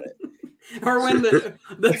talks about it. Or when the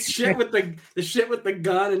shit with the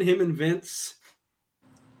gun and him and Vince.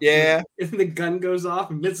 Yeah. And the gun goes off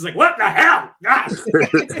and Vince is like, what the hell? God.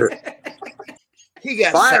 He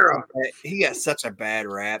got such a bad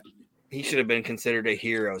rap. He should have been considered a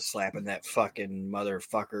hero slapping that fucking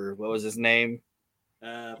motherfucker. What was his name?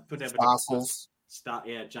 Stossels. Stop.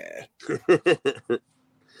 Yeah.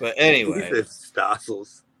 But anyway.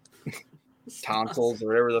 Stossels. Tonsils or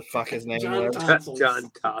whatever the fuck his name was.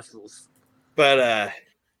 John Tossels. But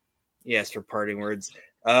yes, for parting words.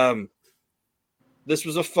 This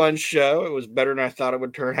was a fun show. It was better than I thought it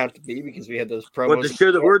would turn out to be because we had those promos. What, the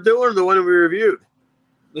show that we're doing or the one that we reviewed?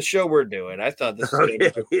 The show we're doing. I thought this was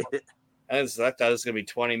I thought this was gonna be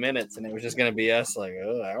 20 minutes and it was just gonna be us like,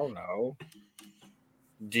 oh, I don't know.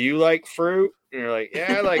 Do you like fruit? And you're like,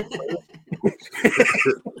 yeah, I like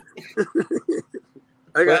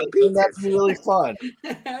fruit. That's really fun.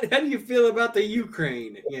 How do you feel about the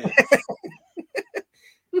Ukraine? Yeah.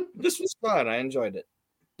 This was fun. I enjoyed it.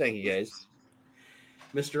 Thank you, guys.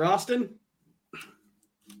 Mr. Austin?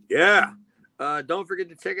 Yeah. Don't forget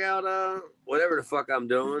to check out whatever the fuck I'm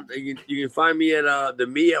doing. You can find me at the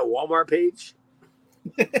Me at Walmart page.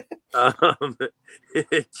 Check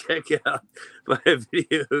out my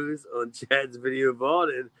videos on Chad's Video Vault,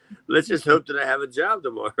 and let's just hope that I have a job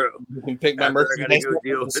tomorrow. You can pick my merchandise. I gotta go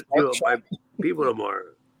deal with my people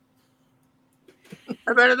tomorrow.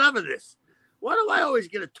 I've had enough of this. Why do I always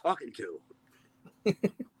get a talking to?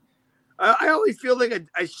 I always feel like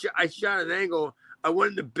I shot an angle. I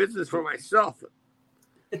went into business for myself,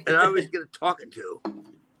 and I always get a talking to.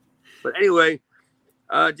 But anyway,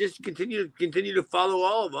 just continue to follow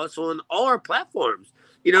all of us on all our platforms.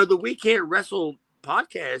 You know, the We Can't Wrestle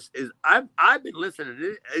podcast is I've been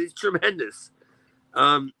listening. It's tremendous.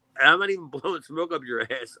 And I'm not even blowing smoke up your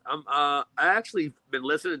ass. I actually been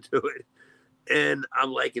listening to it, and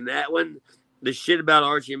I'm liking that one. The shit about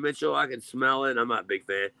Archie Mitchell, I can smell it. I'm not a big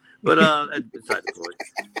fan, but that's beside the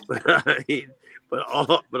point. But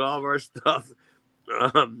all of our stuff,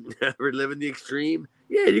 Reliving the Extreme.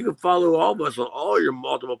 Yeah, you can follow all of us on all your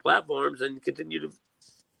multiple platforms and continue to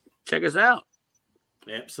check us out.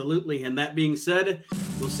 Absolutely. And that being said,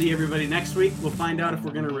 we'll see everybody next week. We'll find out if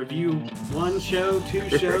we're going to review 1 show,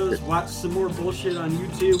 2 shows, watch some more bullshit on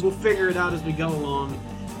YouTube. We'll figure it out as we go along.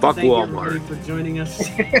 Fuck Thank Walmart. you everybody for joining us.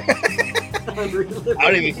 I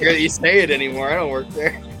don't even care that you say it anymore. I don't work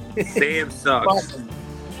there. Sam sucks.